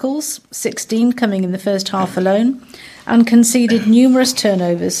missed tackles, 16 coming in the first half alone, and conceded numerous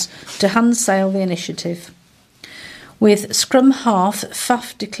turnovers to hand Sale the initiative. With scrum half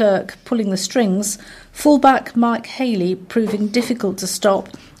Faf de Klerk pulling the strings, fullback Mike Haley proving difficult to stop,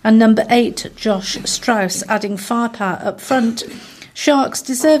 and number 8 Josh Strauss adding firepower up front, Sharks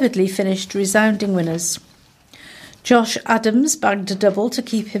deservedly finished resounding winners. Josh Adams bagged a double to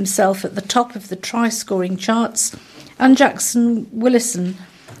keep himself at the top of the try-scoring charts, and Jackson Willison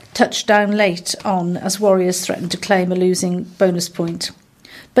touched down late on as Warriors threatened to claim a losing bonus point.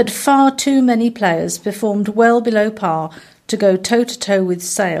 But far too many players performed well below par to go toe-to-toe with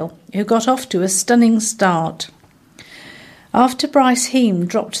Sale, who got off to a stunning start. After Bryce Heem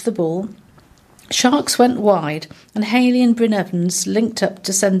dropped the ball, Sharks went wide and Haley and Bryn Evans linked up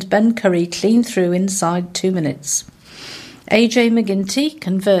to send Ben Curry clean through inside 2 minutes. AJ McGinty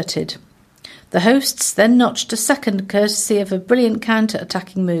converted. The hosts then notched a second courtesy of a brilliant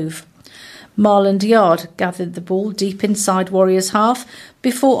counter-attacking move. Marland Yard gathered the ball deep inside Warriors' half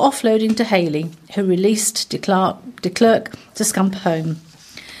before offloading to Haley, who released de Klerk to scamper home.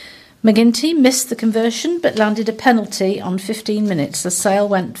 McGinty missed the conversion but landed a penalty on 15 minutes as Sale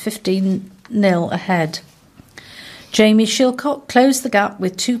went 15-0 ahead. Jamie Shilcock closed the gap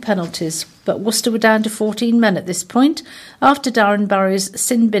with 2 penalties, but Worcester were down to 14 men at this point after Darren Barry's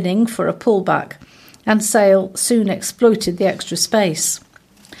sin-binning for a pullback, and Sale soon exploited the extra space.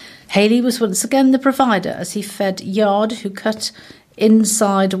 Haley was once again the provider as he fed Yard, who cut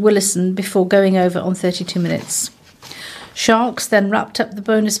inside Willison before going over on 32 minutes. Sharks then wrapped up the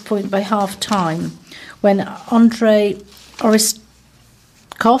bonus point by half-time when Andre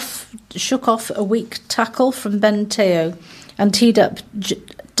Oreskov shook off a weak tackle from Ben Teo and teed up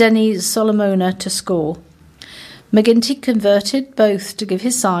Denny Solomona to score. McGinty converted both to give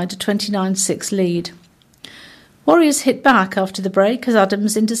his side a 29-6 lead. Warriors hit back after the break as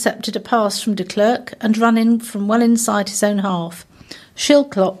Adams intercepted a pass from de Klerk and ran in from well inside his own half.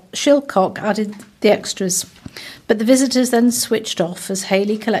 Shilcock added the extras, but the visitors then switched off as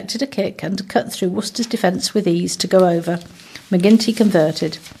Haley collected a kick and cut through Worcester's defence with ease to go over. McGinty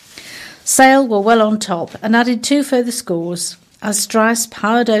converted. Sale were well on top and added 2 further scores as Strauss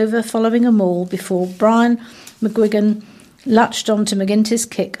powered over following a maul before Brian McGuigan latched onto McGinty's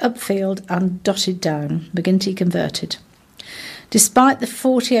kick upfield and dotted down. McGinty converted. Despite the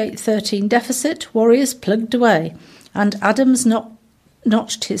 48-13 deficit, Warriors plugged away, and Adams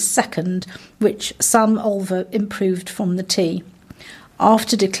notched his second, which Sam Olver improved from the tee.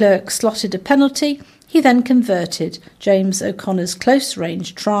 After de Klerk slotted a penalty, he then converted James O'Connor's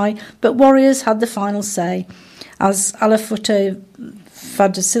close-range try, but Warriors had the final say as Alafoto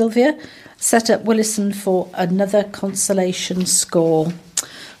Fadasilvia set up Willison for another consolation score.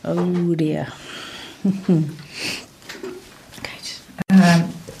 Oh dear.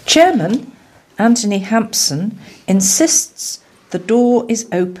 Chairman Anthony Hampson insists the door is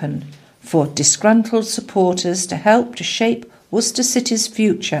open for disgruntled supporters to help to shape Worcester City's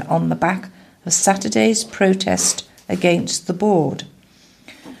future on the back of Saturday's protest against the board.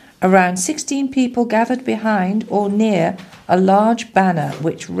 Around 16 people gathered behind or near a large banner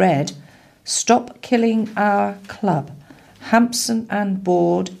which read, "Stop killing our club. Hampson and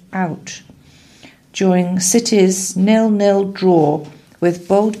board out," during City's 0-0 draw with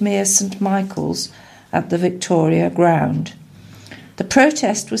Boldmere St Michael's at the Victoria Ground. The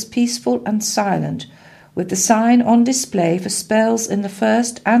protest was peaceful and silent, with the sign on display for spells in the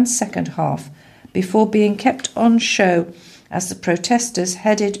first and second half, before being kept on show as the protesters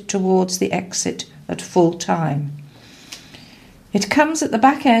headed towards the exit at full time. It comes at the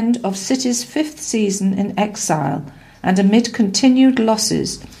back end of City's 5th season in exile and amid continued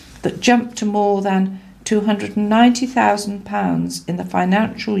losses that jumped to more than £290,000 in the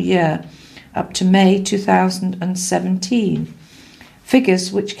financial year up to May 2017,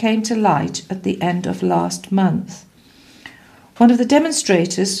 figures which came to light at the end of last month. One of the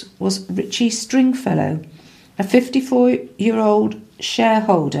demonstrators was Richie Stringfellow, a 54-year-old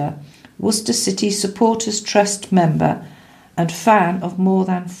shareholder, Worcester City Supporters Trust member and fan of more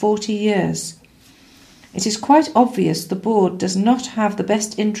than 40 years. "It is quite obvious the board does not have the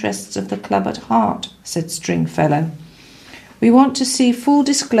best interests of the club at heart," said Stringfellow. "We want to see full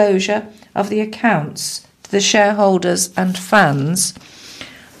disclosure of the accounts to the shareholders and fans,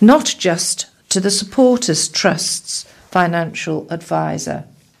 not just to the Supporters Trust's financial advisor.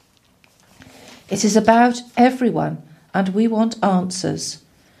 It is about everyone and we want answers.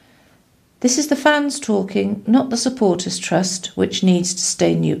 This is the fans talking, not the Supporters Trust, which needs to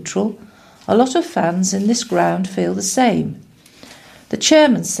stay neutral. A lot of fans in this ground feel the same. The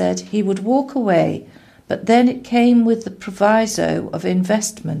chairman said he would walk away, but then it came with the proviso of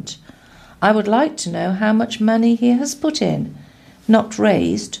investment. I would like to know how much money he has put in, not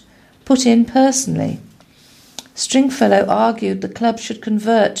raised, put in personally. Stringfellow argued the club should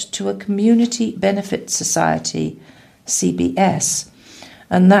convert to a Community Benefit Society, CBS,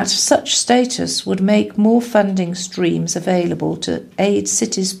 and that such status would make more funding streams available to aid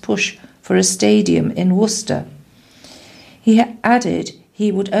City's push for a stadium in Worcester. He added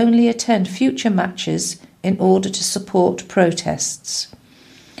he would only attend future matches in order to support protests.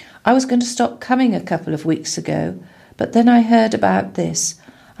 I was going to stop coming a couple of weeks ago, but then I heard about this.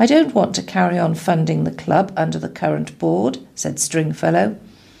 I don't want to carry on funding the club under the current board, said Stringfellow.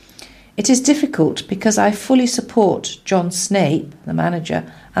 It is difficult because I fully support John Snape, the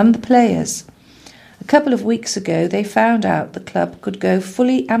manager, and the players. A couple of weeks ago they found out the club could go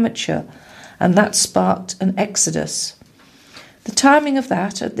fully amateur, and that sparked an exodus. The timing of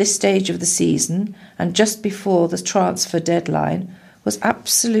that at this stage of the season and just before the transfer deadline was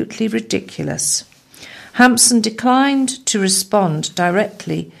absolutely ridiculous. Hampson declined to respond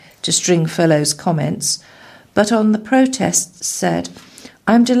directly to Stringfellow's comments, but on the protest said,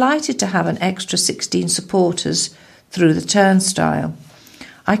 I'm delighted to have an extra 16 supporters through the turnstile.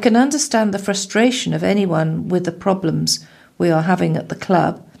 I can understand the frustration of anyone with the problems we are having at the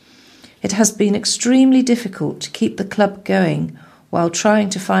club. It has been extremely difficult to keep the club going while trying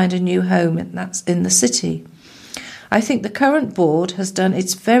to find a new home in the city. I think the current board has done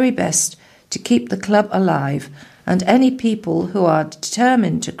its very best to keep the club alive, and any people who are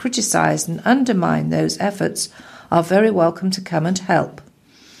determined to criticise and undermine those efforts are very welcome to come and help.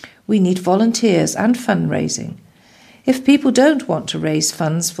 We need volunteers and fundraising. If people don't want to raise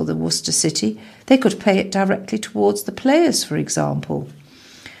funds for the Worcester City, they could pay it directly towards the players, for example.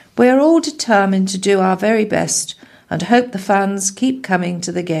 We are all determined to do our very best and hope the fans keep coming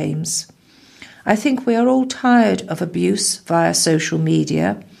to the games. I think we are all tired of abuse via social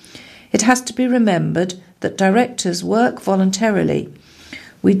media. It has to be remembered that directors work voluntarily.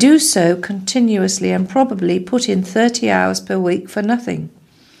 We do so continuously and probably put in 30 hours per week for nothing.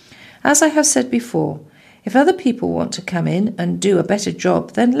 As I have said before, if other people want to come in and do a better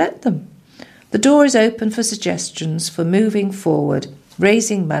job, then let them. The door is open for suggestions for moving forward,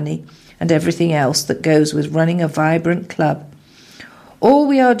 raising money, and everything else that goes with running a vibrant club. All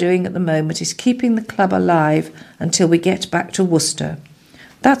we are doing at the moment is keeping the club alive until we get back to Worcester.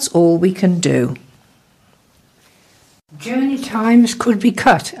 That's all we can do. Journey times could be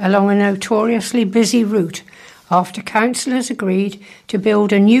cut along a notoriously busy route after councillors agreed to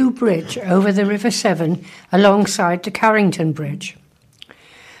build a new bridge over the River Severn alongside the Carrington Bridge.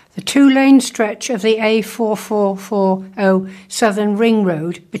 The two-lane stretch of the A4440 Southern Ring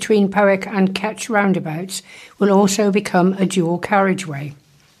Road between Powick and Ketch roundabouts will also become a dual carriageway.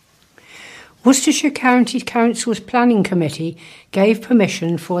 Worcestershire County Council's Planning Committee gave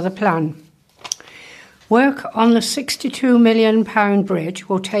permission for the plan. Work on the £62 million bridge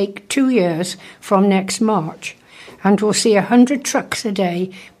will take 2 years from next March and will see 100 trucks a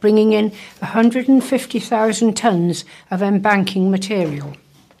day bringing in 150,000 tonnes of embanking material.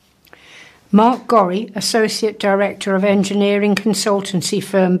 Mark Gorry, Associate Director of engineering consultancy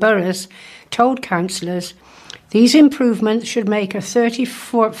firm Burroughs, told councillors these improvements should make a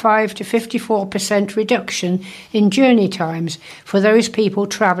 35 to 54% reduction in journey times for those people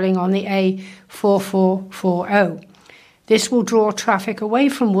travelling on the A4440. This will draw traffic away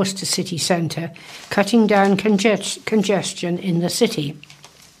from Worcester city centre, cutting down congestion in the city.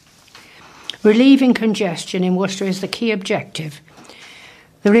 Relieving congestion in Worcester is the key objective.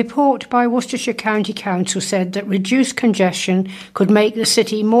 The report by Worcestershire County Council said that reduced congestion could make the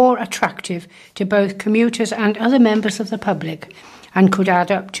city more attractive to both commuters and other members of the public and could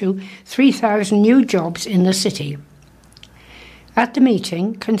add up to 3,000 new jobs in the city. At the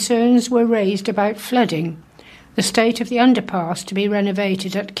meeting, concerns were raised about flooding, the state of the underpass to be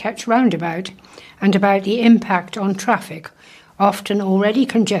renovated at Ketch roundabout, and about the impact on traffic, often already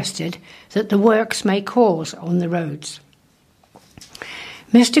congested, that the works may cause on the roads.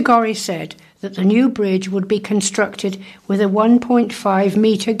 Mr. Gorry said that the new bridge would be constructed with a 1.5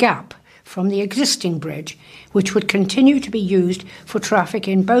 metre gap from the existing bridge, which would continue to be used for traffic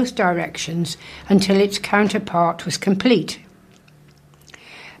in both directions until its counterpart was complete.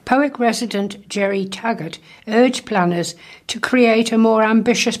 Powick resident Jerry Taggart urged planners to create a more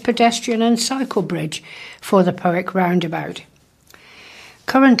ambitious pedestrian and cycle bridge for the Powick roundabout.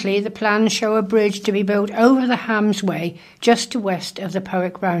 Currently, the plans show a bridge to be built over the Hams Way, just to west of the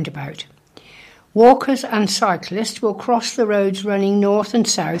Powick roundabout. Walkers and cyclists will cross the roads running north and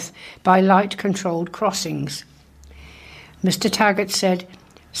south by light-controlled crossings. Mr. Taggart said,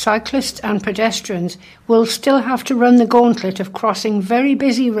 cyclists and pedestrians will still have to run the gauntlet of crossing very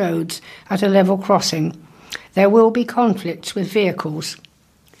busy roads at a level crossing. There will be conflicts with vehicles.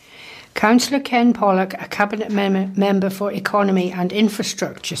 Councillor Ken Pollock, a Cabinet member for Economy and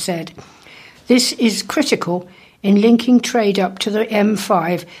Infrastructure, said, this is critical in linking trade up to the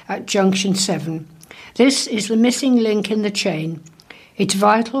M5 at Junction 7. This is the missing link in the chain. It's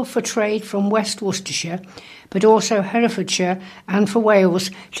vital for trade from West Worcestershire, but also Herefordshire and for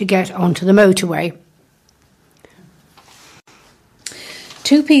Wales to get onto the motorway.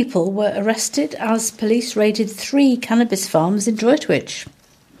 2 people were arrested as police raided 3 cannabis farms in Droitwich.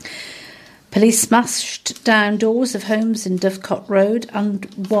 Police smashed down doors of homes in Dovecot Road and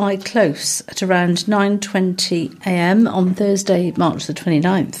Y Close at around 9:20 a.m. on Thursday, March the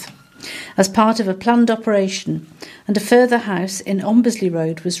 29th, as part of a planned operation, and a further house in Ombersley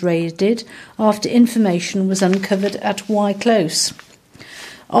Road was raided after information was uncovered at Y Close.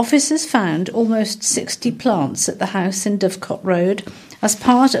 Officers found almost 60 plants at the house in Dovecot Road as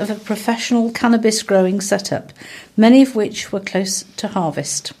part of a professional cannabis growing setup, many of which were close to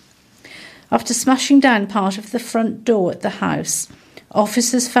harvest. After smashing down part of the front door at the house,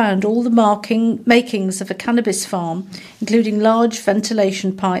 officers found all the makings of a cannabis farm, including large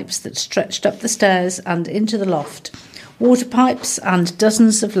ventilation pipes that stretched up the stairs and into the loft, water pipes and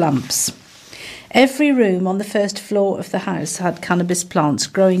dozens of lamps. Every room on the first floor of the house had cannabis plants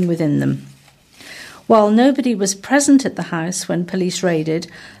growing within them. While nobody was present at the house when police raided,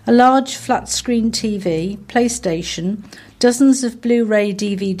 a large flat-screen TV, PlayStation, dozens of Blu-ray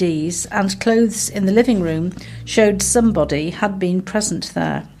DVDs and clothes in the living room showed somebody had been present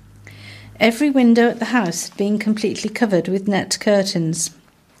there. Every window at the house had been completely covered with net curtains.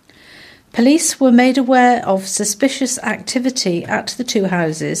 Police were made aware of suspicious activity at the 2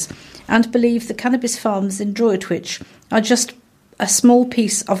 houses and believe the cannabis farms in Droitwich are just a small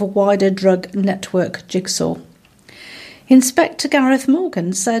piece of a wider drug network jigsaw. Inspector Gareth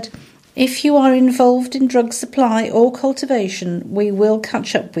Morgan said, if you are involved in drug supply or cultivation, we will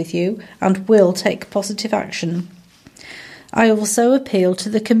catch up with you and will take positive action. I also appeal to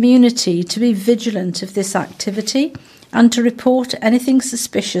the community to be vigilant of this activity and to report anything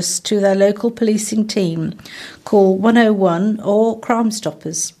suspicious to their local policing team. Call 101 or Crime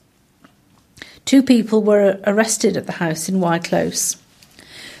Stoppers. 2 people were arrested at the house in Y Close.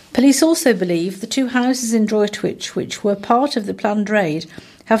 Police also believe the 2 houses in Droitwich, which were part of the planned raid,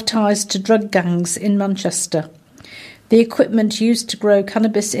 have ties to drug gangs in Manchester. The equipment used to grow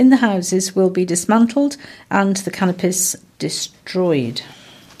cannabis in the houses will be dismantled and the cannabis destroyed.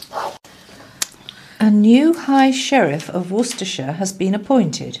 A new High Sheriff of Worcestershire has been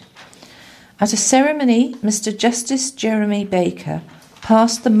appointed. At a ceremony, Mr. Justice Jeremy Baker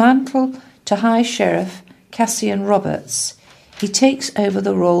passed the mantle to High Sheriff Cassian Roberts. He takes over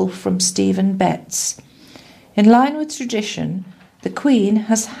the role from Stephen Betts. In line with tradition, the Queen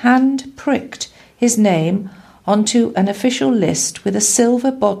has hand-pricked his name onto an official list with a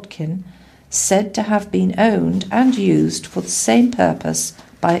silver bodkin said to have been owned and used for the same purpose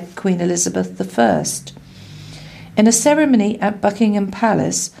by Queen Elizabeth I. In a ceremony at Buckingham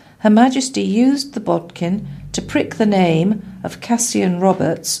Palace, Her Majesty used the bodkin to prick the name of Cassian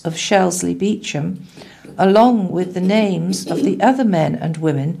Roberts of Shelsley Beecham, along with the names of the other men and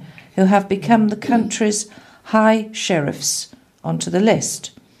women who have become the country's High Sheriffs, onto the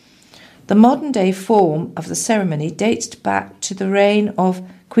list. The modern-day form of the ceremony dates back to the reign of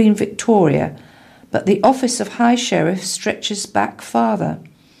Queen Victoria, but the office of High Sheriff stretches back farther.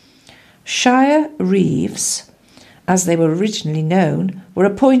 Shire Reeves, as they were originally known, were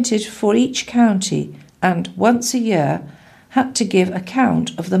appointed for each county and once a year had to give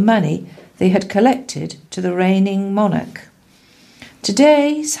account of the money they had collected to the reigning monarch.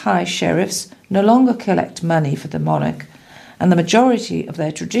 Today's High Sheriffs no longer collect money for the monarch, and the majority of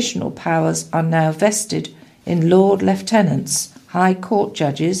their traditional powers are now vested in Lord Lieutenants, High Court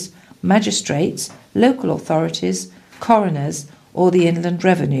judges, magistrates, local authorities, coroners, or the Inland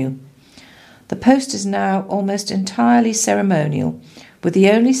Revenue. The post is now almost entirely ceremonial, with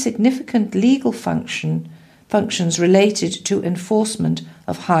the only significant legal functions related to enforcement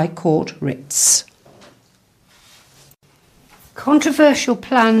of High Court writs. Controversial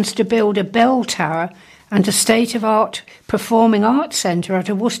plans to build a bell tower and a state-of-art performing arts centre at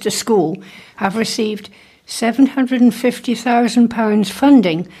a Worcester school have received £750,000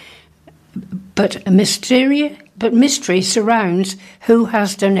 funding, but the but mystery surrounds who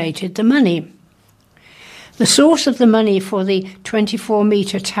has donated the money. The source of the money for the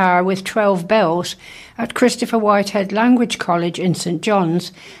 24-metre tower with 12 bells at Christopher Whitehead Language College in St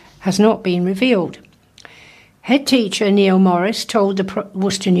John's has not been revealed. Head teacher Neil Morris told the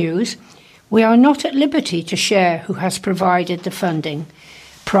Worcester News, "We are not at liberty to share who has provided the funding.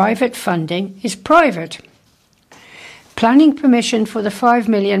 Private funding is private." Planning permission for the £5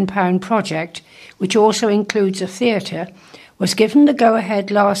 million project, which also includes a theatre, was given the go-ahead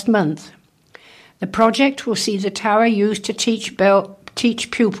last month. The project will see the tower used to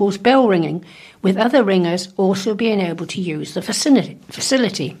teach pupils bell ringing, with other ringers also being able to use the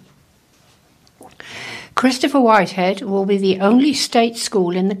facility. Christopher Whitehead will be the only state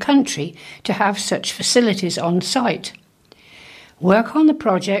school in the country to have such facilities on site. Work on the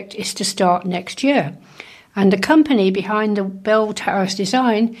project is to start next year, and the company behind the bell tower's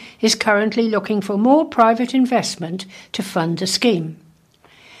design is currently looking for more private investment to fund the scheme.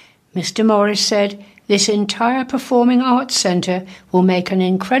 Mr. Morris said, "This entire performing arts centre will make an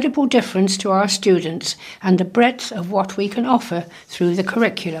incredible difference to our students and the breadth of what we can offer through the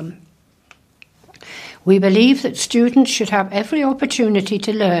curriculum. We believe that students should have every opportunity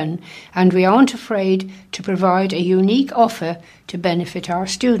to learn, and we aren't afraid to provide a unique offer to benefit our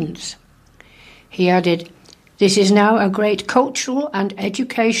students." He added, "This is now a great cultural and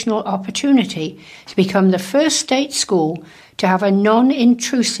educational opportunity to become the first state school to have a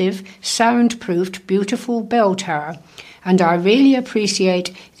non-intrusive, soundproofed, beautiful bell tower, and I really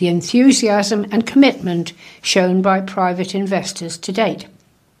appreciate the enthusiasm and commitment shown by private investors to date."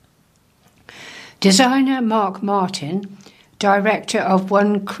 Designer Mark Martin, director of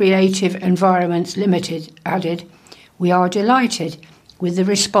One Creative Environments Limited, added, "We are delighted with the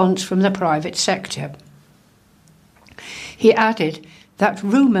response from the private sector." He added that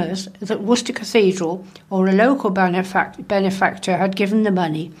rumours that Worcester Cathedral or a local benefactor had given the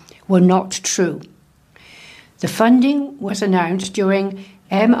money were not true. The funding was announced during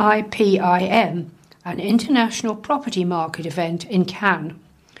MIPIM, an international property market event in Cannes.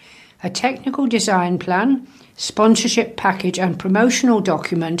 A technical design plan, sponsorship package and promotional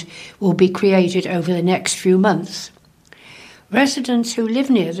document will be created over the next few months. Residents who live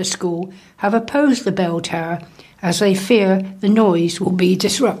near the school have opposed the bell tower as they fear the noise will be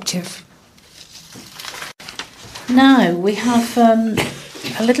disruptive. Now we have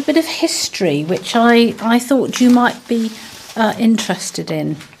a little bit of history, which I thought you might be interested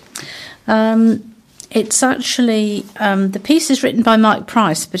in. It's actually, the piece is written by Mike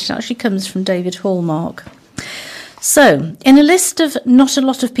Price, but it actually comes from David Hallmark. So, in a list of not a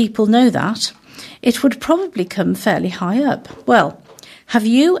lot of people know that, it would probably come fairly high up. Well, have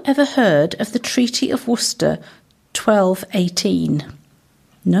you ever heard of the Treaty of Worcester 1218?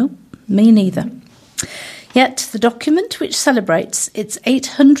 No, me neither. Yet the document, which celebrates its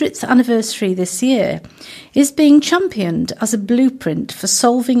 800th anniversary this year, is being championed as a blueprint for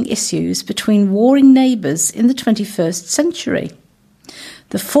solving issues between warring neighbours in the 21st century,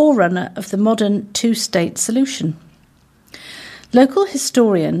 the forerunner of the modern two-state solution. Local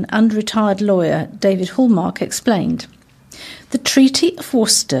historian and retired lawyer David Hallmark explained, "The Treaty of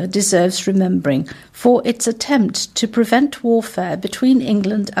Worcester deserves remembering for its attempt to prevent warfare between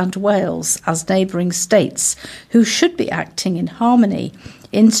England and Wales as neighbouring states who should be acting in harmony,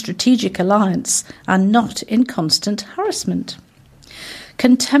 in strategic alliance, and not in constant harassment.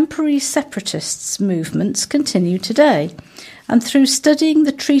 Contemporary separatists' movements continue today, and through studying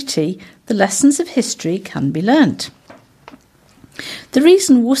the treaty, the lessons of history can be learnt. The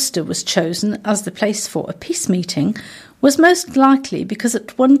reason Worcester was chosen as the place for a peace meeting was most likely because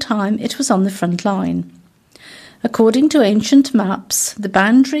at one time it was on the front line. According to ancient maps, the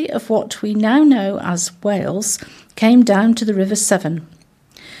boundary of what we now know as Wales came down to the River Severn.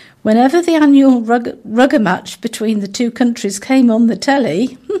 Whenever the annual rugger match between the two countries came on the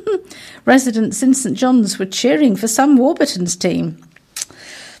telly, residents in St John's were cheering for Sam Warburton's team.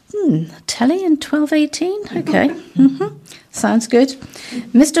 Telly in 1218? Okay. Sounds good.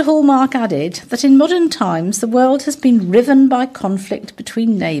 Mr. Hallmark added that in modern times the world has been riven by conflict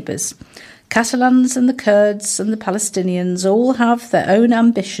between neighbours. Catalans and the Kurds and the Palestinians all have their own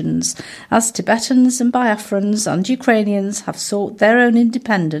ambitions, as Tibetans and Biafrans and Ukrainians have sought their own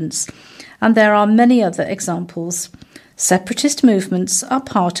independence, and there are many other examples. Separatist movements are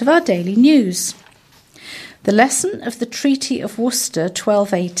part of our daily news. The lesson of the Treaty of Worcester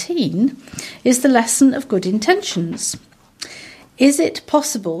 1218 is the lesson of good intentions. Is it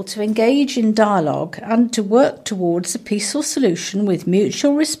possible to engage in dialogue and to work towards a peaceful solution with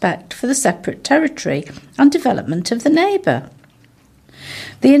mutual respect for the separate territory and development of the neighbour?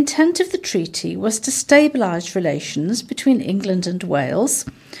 The intent of the treaty was to stabilise relations between England and Wales,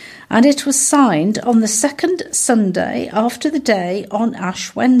 and it was signed on the second Sunday after the day on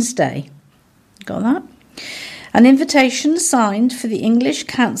Ash Wednesday. Got that? An invitation signed for the English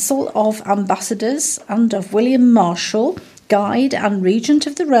Council of Ambassadors and of William Marshall, Guide and Regent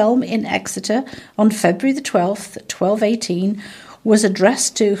of the Realm in Exeter on February the 12th, 1218, was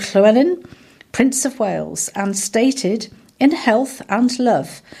addressed to Llywelyn, Prince of Wales, and stated, in health and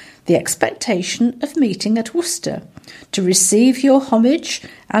love, the expectation of meeting at Worcester, to receive your homage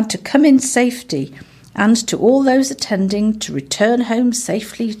and to come in safety, and to all those attending to return home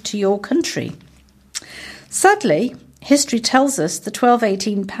safely to your country. Sadly, history tells us the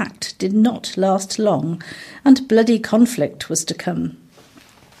 1218 Pact did not last long, and bloody conflict was to come.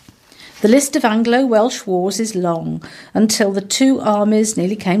 The list of Anglo-Welsh wars is long, until the two armies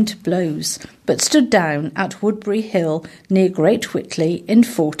nearly came to blows, but stood down at Woodbury Hill near Great Whitley in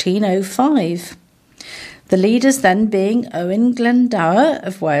 1405. The leaders then being Owen Glendower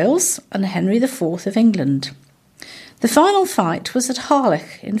of Wales and Henry IV of England. The final fight was at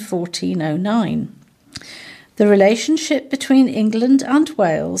Harlech in 1409. The relationship between England and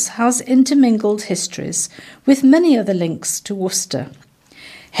Wales has intermingled histories with many other links to Worcester.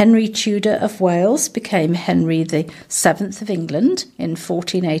 Henry Tudor of Wales became Henry VII of England in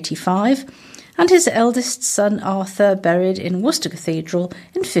 1485, and his eldest son Arthur buried in Worcester Cathedral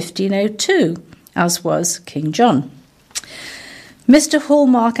in 1502, as was King John. Mr.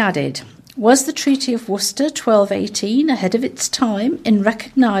 Hallmark added, was the Treaty of Worcester 1218 ahead of its time in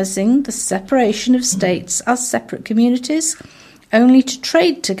recognising the separation of states as separate communities, only to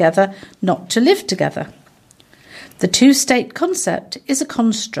trade together, not to live together? The two-state concept is a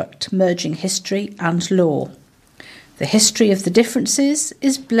construct merging history and law. The history of the differences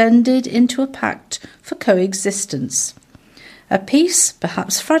is blended into a pact for coexistence. A peace,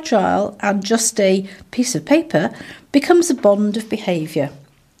 perhaps fragile and just a piece of paper, becomes a bond of behaviour.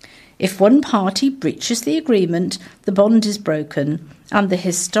 If one party breaches the agreement, the bond is broken and the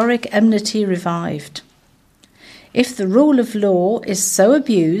historic enmity revived. If the rule of law is so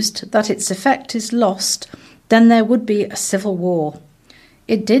abused that its effect is lost, then there would be a civil war.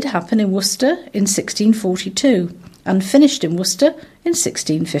 It did happen in Worcester in 1642 and finished in Worcester in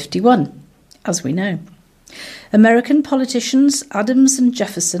 1651, as we know. American politicians Adams and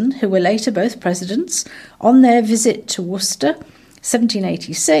Jefferson, who were later both presidents, on their visit to Worcester,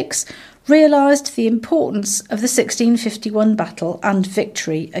 1786, realised the importance of the 1651 battle and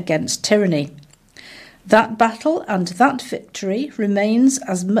victory against tyranny. That battle and that victory remains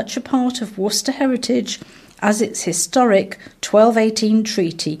as much a part of Worcester heritage as its historic 1218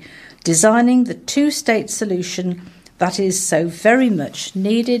 treaty, designing the two-state solution that is so very much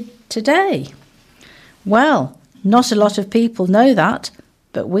needed today. Well, not a lot of people know that,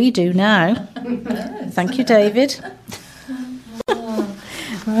 but we do now. Thank you, David.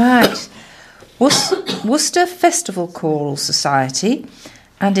 Right. Worcester Festival Choral Society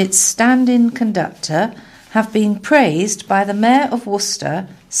and its stand-in conductor have been praised by the Mayor of Worcester,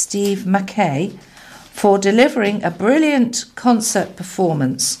 Steve Mackay, for delivering a brilliant concert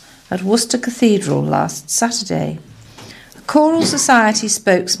performance at Worcester Cathedral last Saturday. A choral society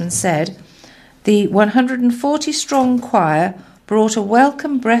spokesman said, the 140-strong choir brought a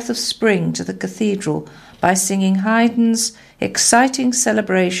welcome breath of spring to the cathedral by singing Haydn's exciting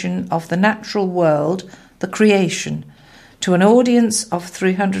celebration of the natural world, the creation, to an audience of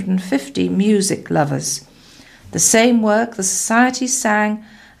 350 music lovers. The same work the society sang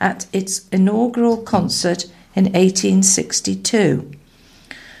at its inaugural concert in 1862.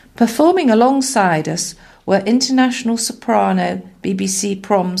 Performing alongside us were international soprano, BBC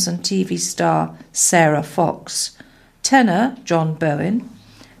Proms and TV star Sarah Fox, tenor John Bowen,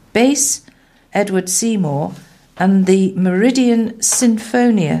 bass Edward Seymour, and the Meridian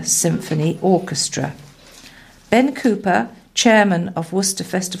Sinfonia Symphony Orchestra. Ben Cooper, chairman of Worcester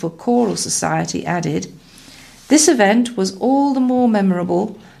Festival Choral Society, added, "This event was all the more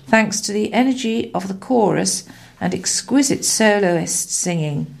memorable thanks to the energy of the chorus and exquisite soloist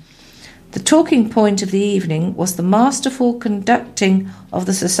singing. The talking point of the evening was the masterful conducting of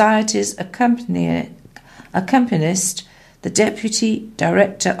the Society's accompanist, the Deputy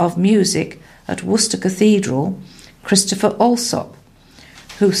Director of Music at Worcester Cathedral, Christopher Alsop,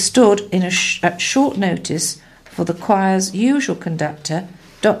 who stood in at short notice for the choir's usual conductor,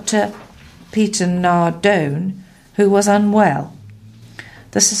 Dr. Peter Nardone, who was unwell.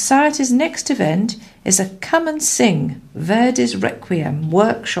 The Society's next event is a Come and Sing Verdi's Requiem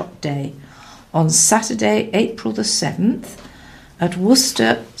workshop day on Saturday, April the 7th at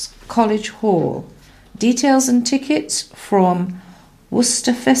Worcester College Hall. Details and tickets from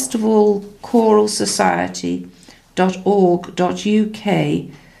Worcester Festival Choral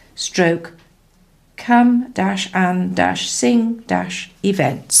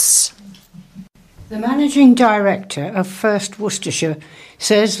Society.org.uk/cam-an-sing-events. The Managing Director of First Worcestershire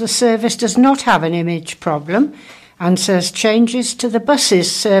says the service does not have an image problem and says changes to the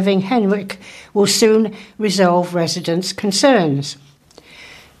buses serving Henwick will soon resolve residents' concerns.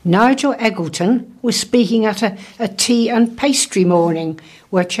 Nigel Eggleton was speaking at a tea and pastry morning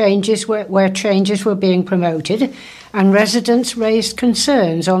where changes were being promoted and residents raised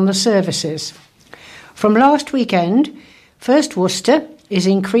concerns on the services. From last weekend, First Worcester is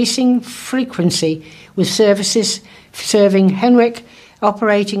increasing frequency with services serving Henwick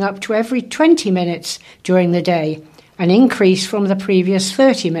operating up to every 20 minutes during the day, an increase from the previous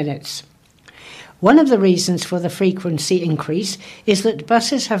 30 minutes. One of the reasons for the frequency increase is that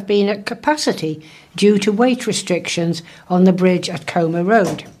buses have been at capacity due to weight restrictions on the bridge at Comer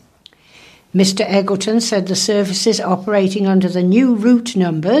Road. Mr. Eggleton said the services operating under the new route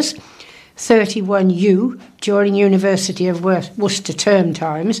numbers 31U during University of Worcester term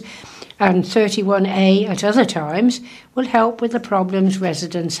times and 31A at other times will help with the problems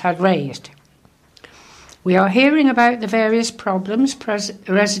residents had raised. We are hearing about the various problems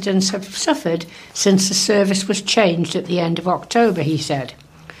residents have suffered since the service was changed at the end of October, he said.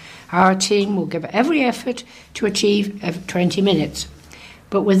 Our team will give every effort to achieve 20 minutes.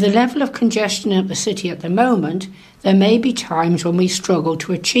 But with the level of congestion at the city at the moment, there may be times when we struggle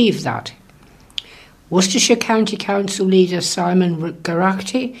to achieve that. Worcestershire County Council leader Simon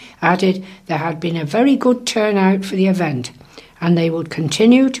Garacti added there had been a very good turnout for the event and they would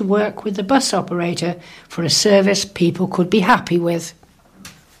continue to work with the bus operator for a service people could be happy with.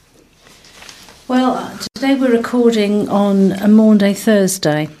 Well, today we're recording on a Maunday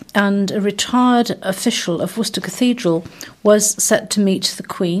Thursday, and a retired official of Worcester Cathedral was set to meet the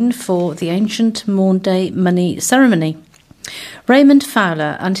Queen for the ancient Maunday money ceremony. Raymond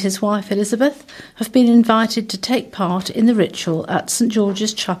Fowler and his wife Elizabeth have been invited to take part in the ritual at St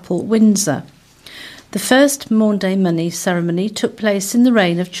George's Chapel, Windsor. The first Maunday money ceremony took place in the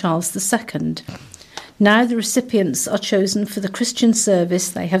reign of Charles II. Now the recipients are chosen for the Christian service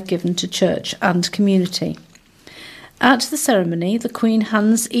they have given to church and community. At the ceremony, the Queen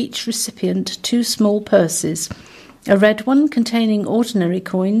hands each recipient 2 small purses, a red one containing ordinary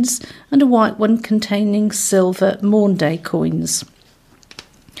coins and a white one containing silver Maunday coins.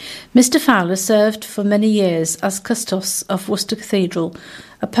 Mr. Fowler served for many years as Custos of Worcester Cathedral,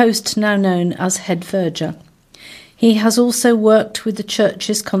 a post now known as Head Verger. He has also worked with the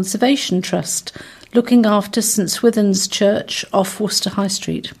church's Conservation Trust, looking after St Swithin's Church off Worcester High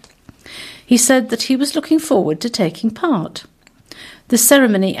Street. He said that he was looking forward to taking part. The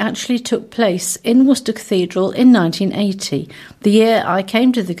ceremony actually took place in Worcester Cathedral in 1980, the year I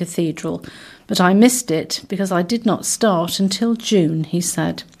came to the cathedral, but I missed it because I did not start until June, he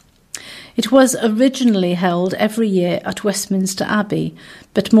said. It was originally held every year at Westminster Abbey,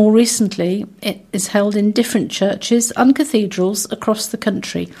 but more recently it is held in different churches and cathedrals across the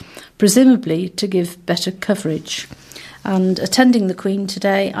country, presumably to give better coverage. And attending the Queen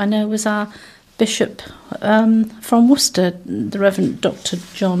today, I know, was our Bishop from Worcester, the Reverend Dr.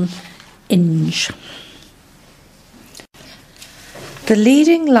 John Inge. The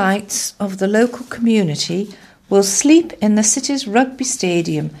leading lights of the local community will sleep in the city's rugby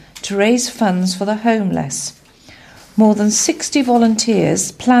stadium to raise funds for the homeless. More than 60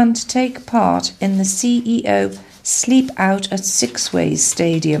 volunteers plan to take part in the CEO Sleep Out at Sixways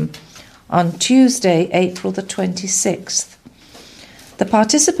Stadium on Tuesday, April the 26th. The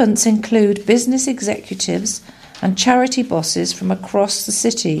participants include business executives and charity bosses from across the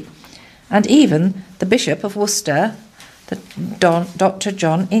city, and even the Bishop of Worcester, Dr.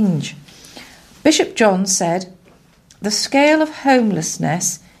 John Inge. Bishop John said, "The scale of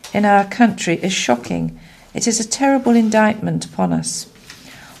homelessness in our country is shocking. It is a terrible indictment upon us.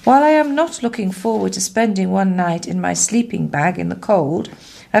 While I am not looking forward to spending one night in my sleeping bag in the cold,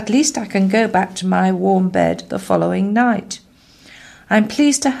 at least I can go back to my warm bed the following night. I'm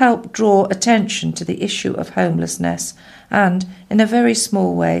pleased to help draw attention to the issue of homelessness and, in a very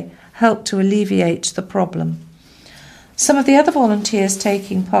small way, help to alleviate the problem." Some of the other volunteers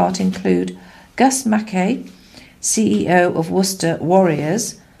taking part include Gus Mackay, CEO of Worcester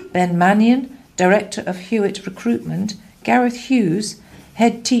Warriors, Ben Mannion, Director of Hewitt Recruitment, Gareth Hughes,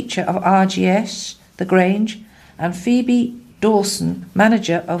 Head Teacher of RGS, The Grange, and Phoebe Dawson,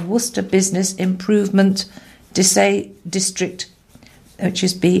 Manager of Worcester Business Improvement District, which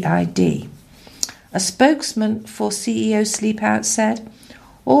is BID. A spokesman for CEO Sleep Out said,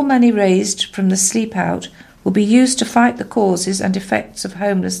 "All money raised from the Sleep Out will be used to fight the causes and effects of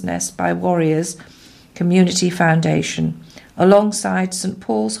homelessness by Warriors Community Foundation, alongside St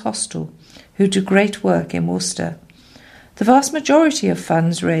Paul's Hostel, who do great work in Worcester. The vast majority of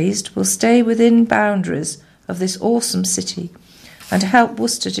funds raised will stay within boundaries of this awesome city and help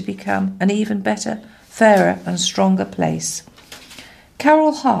Worcester to become an even better, fairer and stronger place.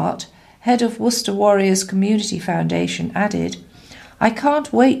 Carol Hart, head of Worcester Warriors Community Foundation, added, "I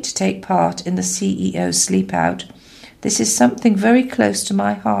can't wait to take part in the CEO Sleep Out. This is something very close to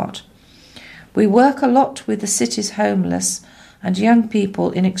my heart. We work a lot with the city's homeless and young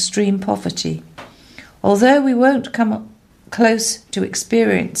people in extreme poverty. Although we won't come close to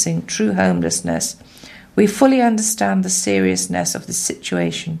experiencing true homelessness, we fully understand the seriousness of the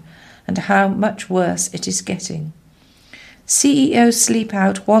situation and how much worse it is getting. CEO Sleep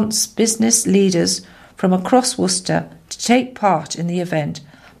Out wants business leaders from across Worcester to take part in the event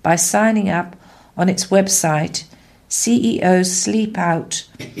by signing up on its website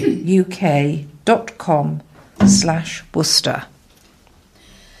ceosleepoutuk.com/Worcester.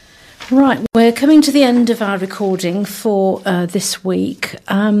 Right, we're coming to the end of our recording for this week.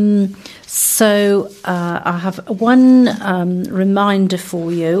 I have one reminder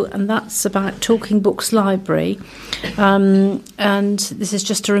for you, and that's about Talking Books Library. And this is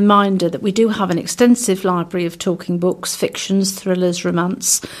just a reminder that we do have an extensive library of talking books, fictions, thrillers,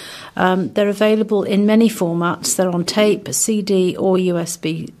 romance. They're available in many formats. They're on tape, CD or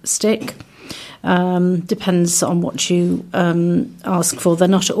USB stick. Depends on what you ask for. They're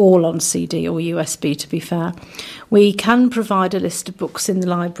not all on CD or USB, to be fair. We can provide a list of books in the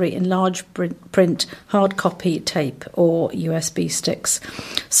library in large print, hard copy, tape or USB sticks.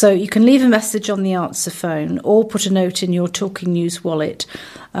 So you can leave a message on the answer phone or put a note in your Talking News wallet.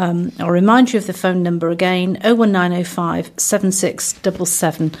 I'll remind you of the phone number again, 01905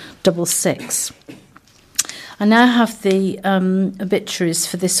 767766. I now have the obituaries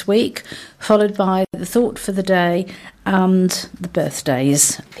for this week, followed by the thought for the day and the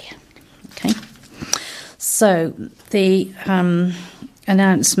birthdays. Okay. So the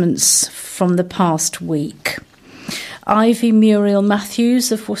announcements from the past week. Ivy Muriel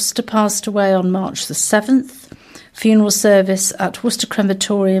Matthews of Worcester passed away on March the 7th. Funeral service at Worcester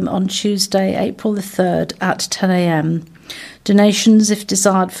Crematorium on Tuesday, April the 3rd at 10 a.m. Donations, if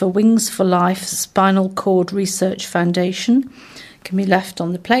desired, for Wings for Life Spinal Cord Research Foundation can be left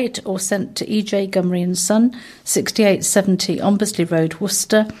on the plate or sent to E.J. Gumry and Son, 6870 Ombersley Road,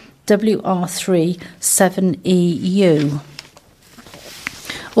 Worcester, WR3 7EU.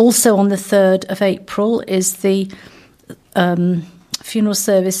 Also on the 3rd of April is the funeral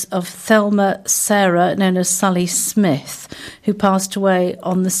service of Thelma Sarah, known as Sally Smith, who passed away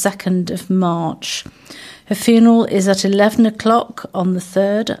on the 2nd of March. Her funeral is at 11 o'clock on the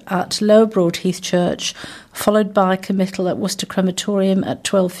 3rd at Lower Broadheath Church, followed by committal at Worcester Crematorium at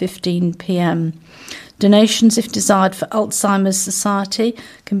 12:15 p.m. Donations, if desired, for Alzheimer's Society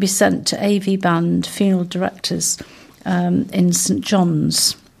can be sent to AV Band Funeral Directors in St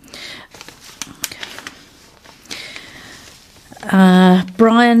John's.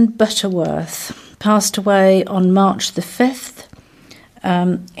 Brian Butterworth passed away on March the 5th.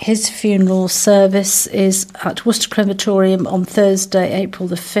 His funeral service is at Worcester Crematorium on Thursday, April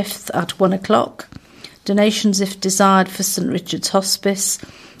the 5th at 1 o'clock. Donations, if desired, for St Richard's Hospice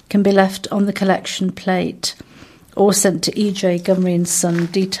can be left on the collection plate or sent to E.J. Gumry and Son,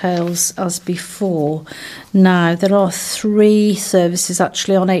 details as before. Now, there are 3 services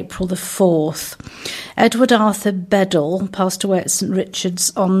actually on April the 4th. Edward Arthur Beddle passed away at St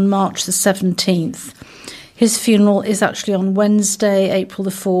Richard's on March the 17th. His funeral is actually on Wednesday, April the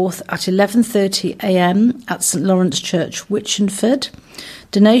 4th at 11:30 a.m. at St Lawrence Church, Witchenford.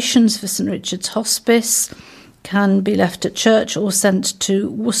 Donations for St Richard's Hospice can be left at church or sent to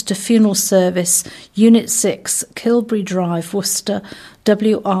Worcester Funeral Service, Unit 6, Kilbury Drive, Worcester,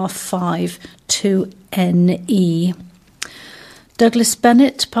 WR5 2NE. Douglas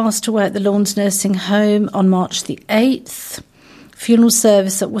Bennett passed away at the Lawns Nursing Home on March the 8th. Funeral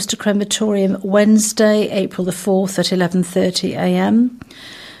service at Worcester Crematorium Wednesday, April the 4th at 11:30 a.m.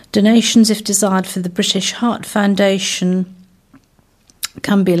 Donations, if desired, for the British Heart Foundation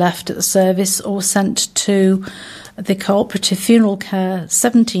can be left at the service or sent to the Cooperative Funeral Care,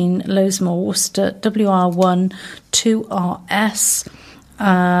 17 Lowesmore, Worcester, WR1 2RS,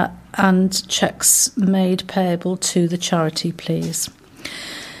 and cheques made payable to the charity, please.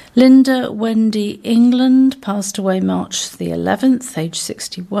 Linda Wendy England passed away March the 11th, age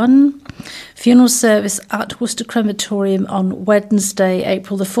 61. Funeral service at Worcester Crematorium on Wednesday,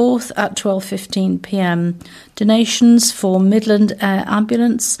 April the 4th at 12:15 p.m. Donations for Midland Air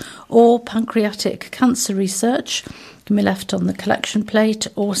Ambulance or pancreatic cancer research can be left on the collection plate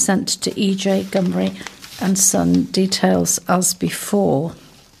or sent to E.J. Gumry and Son. Details as before.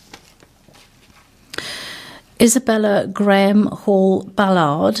 Isabella Graham Hall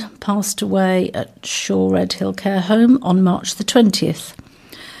Ballard passed away at Shaw Red Hill Care Home on March the 20th.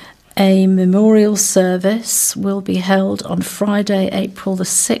 A memorial service will be held on Friday, April the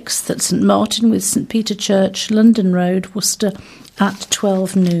 6th at St Martin with St Peter Church, London Road, Worcester at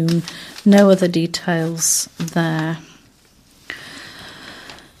 12 noon. No other details there.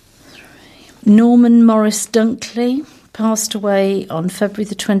 Norman Morris Dunkley passed away on February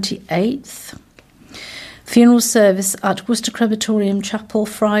the 28th. Funeral service at Worcester Crematorium Chapel,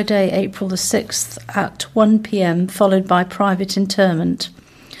 Friday, April the 6th at 1 p.m, followed by private interment.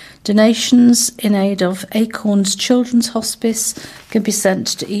 Donations in aid of Acorns Children's Hospice can be sent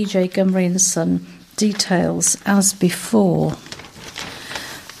to E.J. Gumry and Son. Details as before.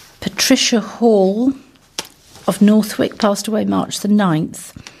 Patricia Hall of Northwick passed away March the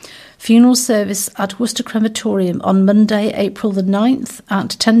 9th. Funeral service at Worcester Crematorium on Monday, April the 9th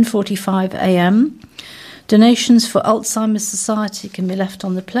at 10:45 a.m. Donations for Alzheimer's Society can be left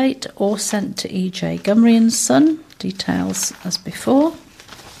on the plate or sent to E.J. Gumry and Son. Details as before.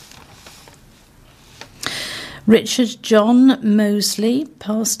 Richard John Mosley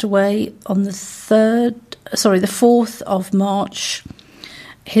passed away on the 4th of March.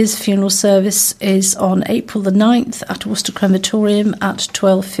 His funeral service is on April the 9th at Worcester Crematorium at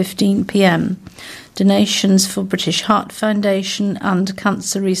 12:15 p.m. Donations for British Heart Foundation and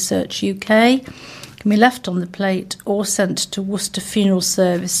Cancer Research UK can be left on the plate or sent to Worcester Funeral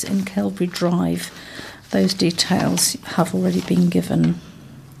Service in Kelbury Drive. Those details have already been given.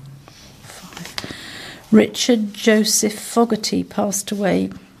 Richard Joseph Fogarty passed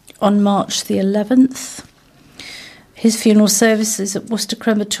away on March the 11th. His funeral service is at Worcester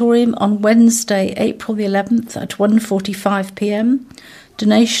Crematorium on Wednesday, April the 11th at 1:45 p.m.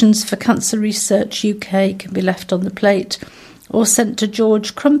 Donations for Cancer Research UK can be left on the plate or sent to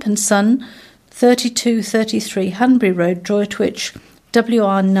George Crump and Son, 3233 Hanbury Road, Droitwich,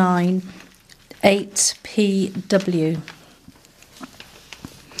 WR9 8PW.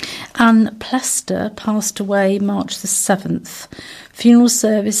 Anne Plester passed away March the 7th. Funeral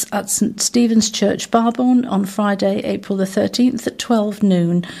service at St Stephen's Church, Barbourne on Friday, April the 13th at 12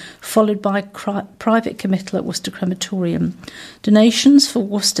 noon, followed by private committal at Worcester Crematorium. Donations for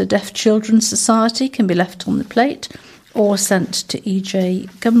Worcester Deaf Children's Society can be left on the plate or sent to E.J.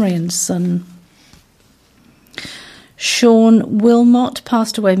 Gumry and Son. Sean Wilmot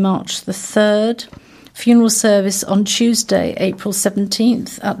passed away March the 3rd. Funeral service on Tuesday, April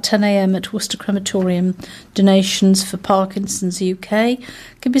 17th at 10 a.m. at Worcester Crematorium. Donations for Parkinson's UK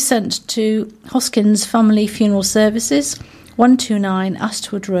can be sent to Hoskins Family Funeral Services, 129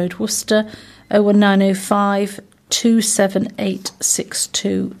 Astwood Road, Worcester. 01905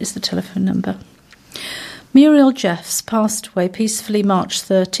 27862 is the telephone number. Muriel Jeffs passed away peacefully March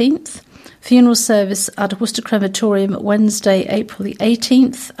 13th. Funeral service at Worcester Crematorium Wednesday, April the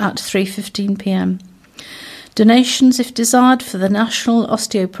 18th at 3:15 p.m. Donations, if desired, for the National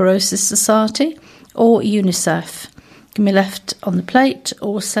Osteoporosis Society or UNICEF can be left on the plate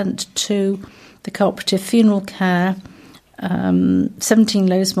or sent to the Cooperative Funeral Care, 17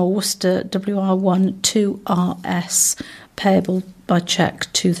 Lowesmore, Worcester, WR1 2RS, payable by cheque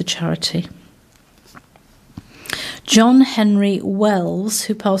to the charity. John Henry Wells,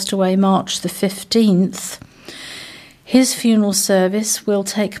 who passed away March the 15th, his funeral service will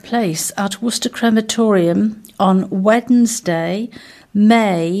take place at Worcester Crematorium on Wednesday,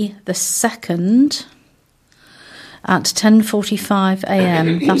 May the 2nd at 10:45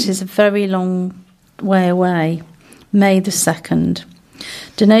 a.m. That is a very long way away. May the 2nd.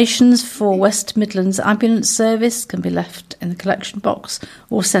 Donations for West Midlands Ambulance Service can be left in the collection box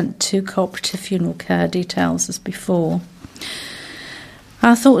or sent to Cooperative Funeral Care. Details as before.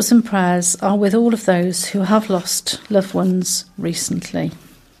 Our thoughts and prayers are with all of those who have lost loved ones recently.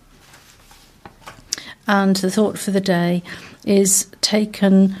 And the thought for the day is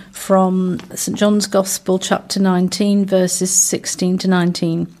taken from St John's Gospel, chapter 19, verses 16 to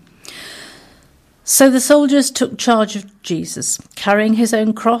 19. So the soldiers took charge of Jesus. Carrying his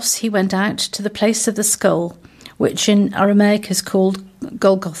own cross, he went out to the place of the skull, which in Aramaic is called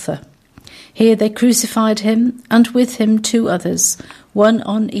Golgotha. Here they crucified him, and with him 2 others, one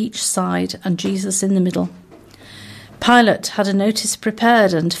on each side, and Jesus in the middle. Pilate had a notice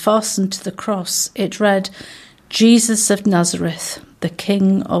prepared and fastened to the cross. It read, "Jesus of Nazareth, the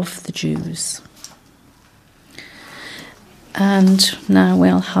King of the Jews." And now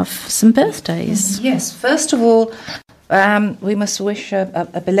we'll have some birthdays. Yes, first of all, we must wish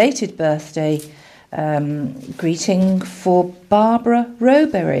a belated birthday greeting for Barbara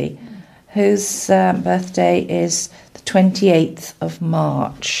Rowberry, whose birthday is the 28th of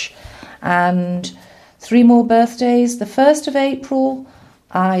March. And 3 more birthdays. The 1st of April,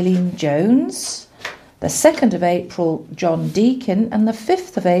 Eileen Jones. The 2nd of April, John Deakin. And the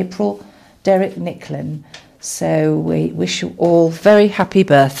 5th of April, Derek Nicklin. So we wish you all very happy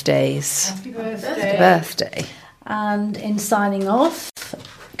birthdays. Happy birthday. Happy birthday. And in signing off,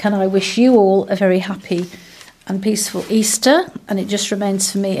 can I wish you all a very happy and peaceful Easter? And it just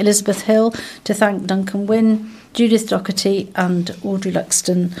remains for me, Elizabeth Hill, to thank Duncan Wynne, Judith Doherty and Audrey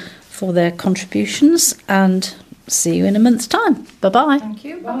Luxton for their contributions, and see you in a month's time. Bye-bye. Thank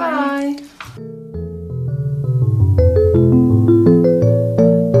you. Bye-bye.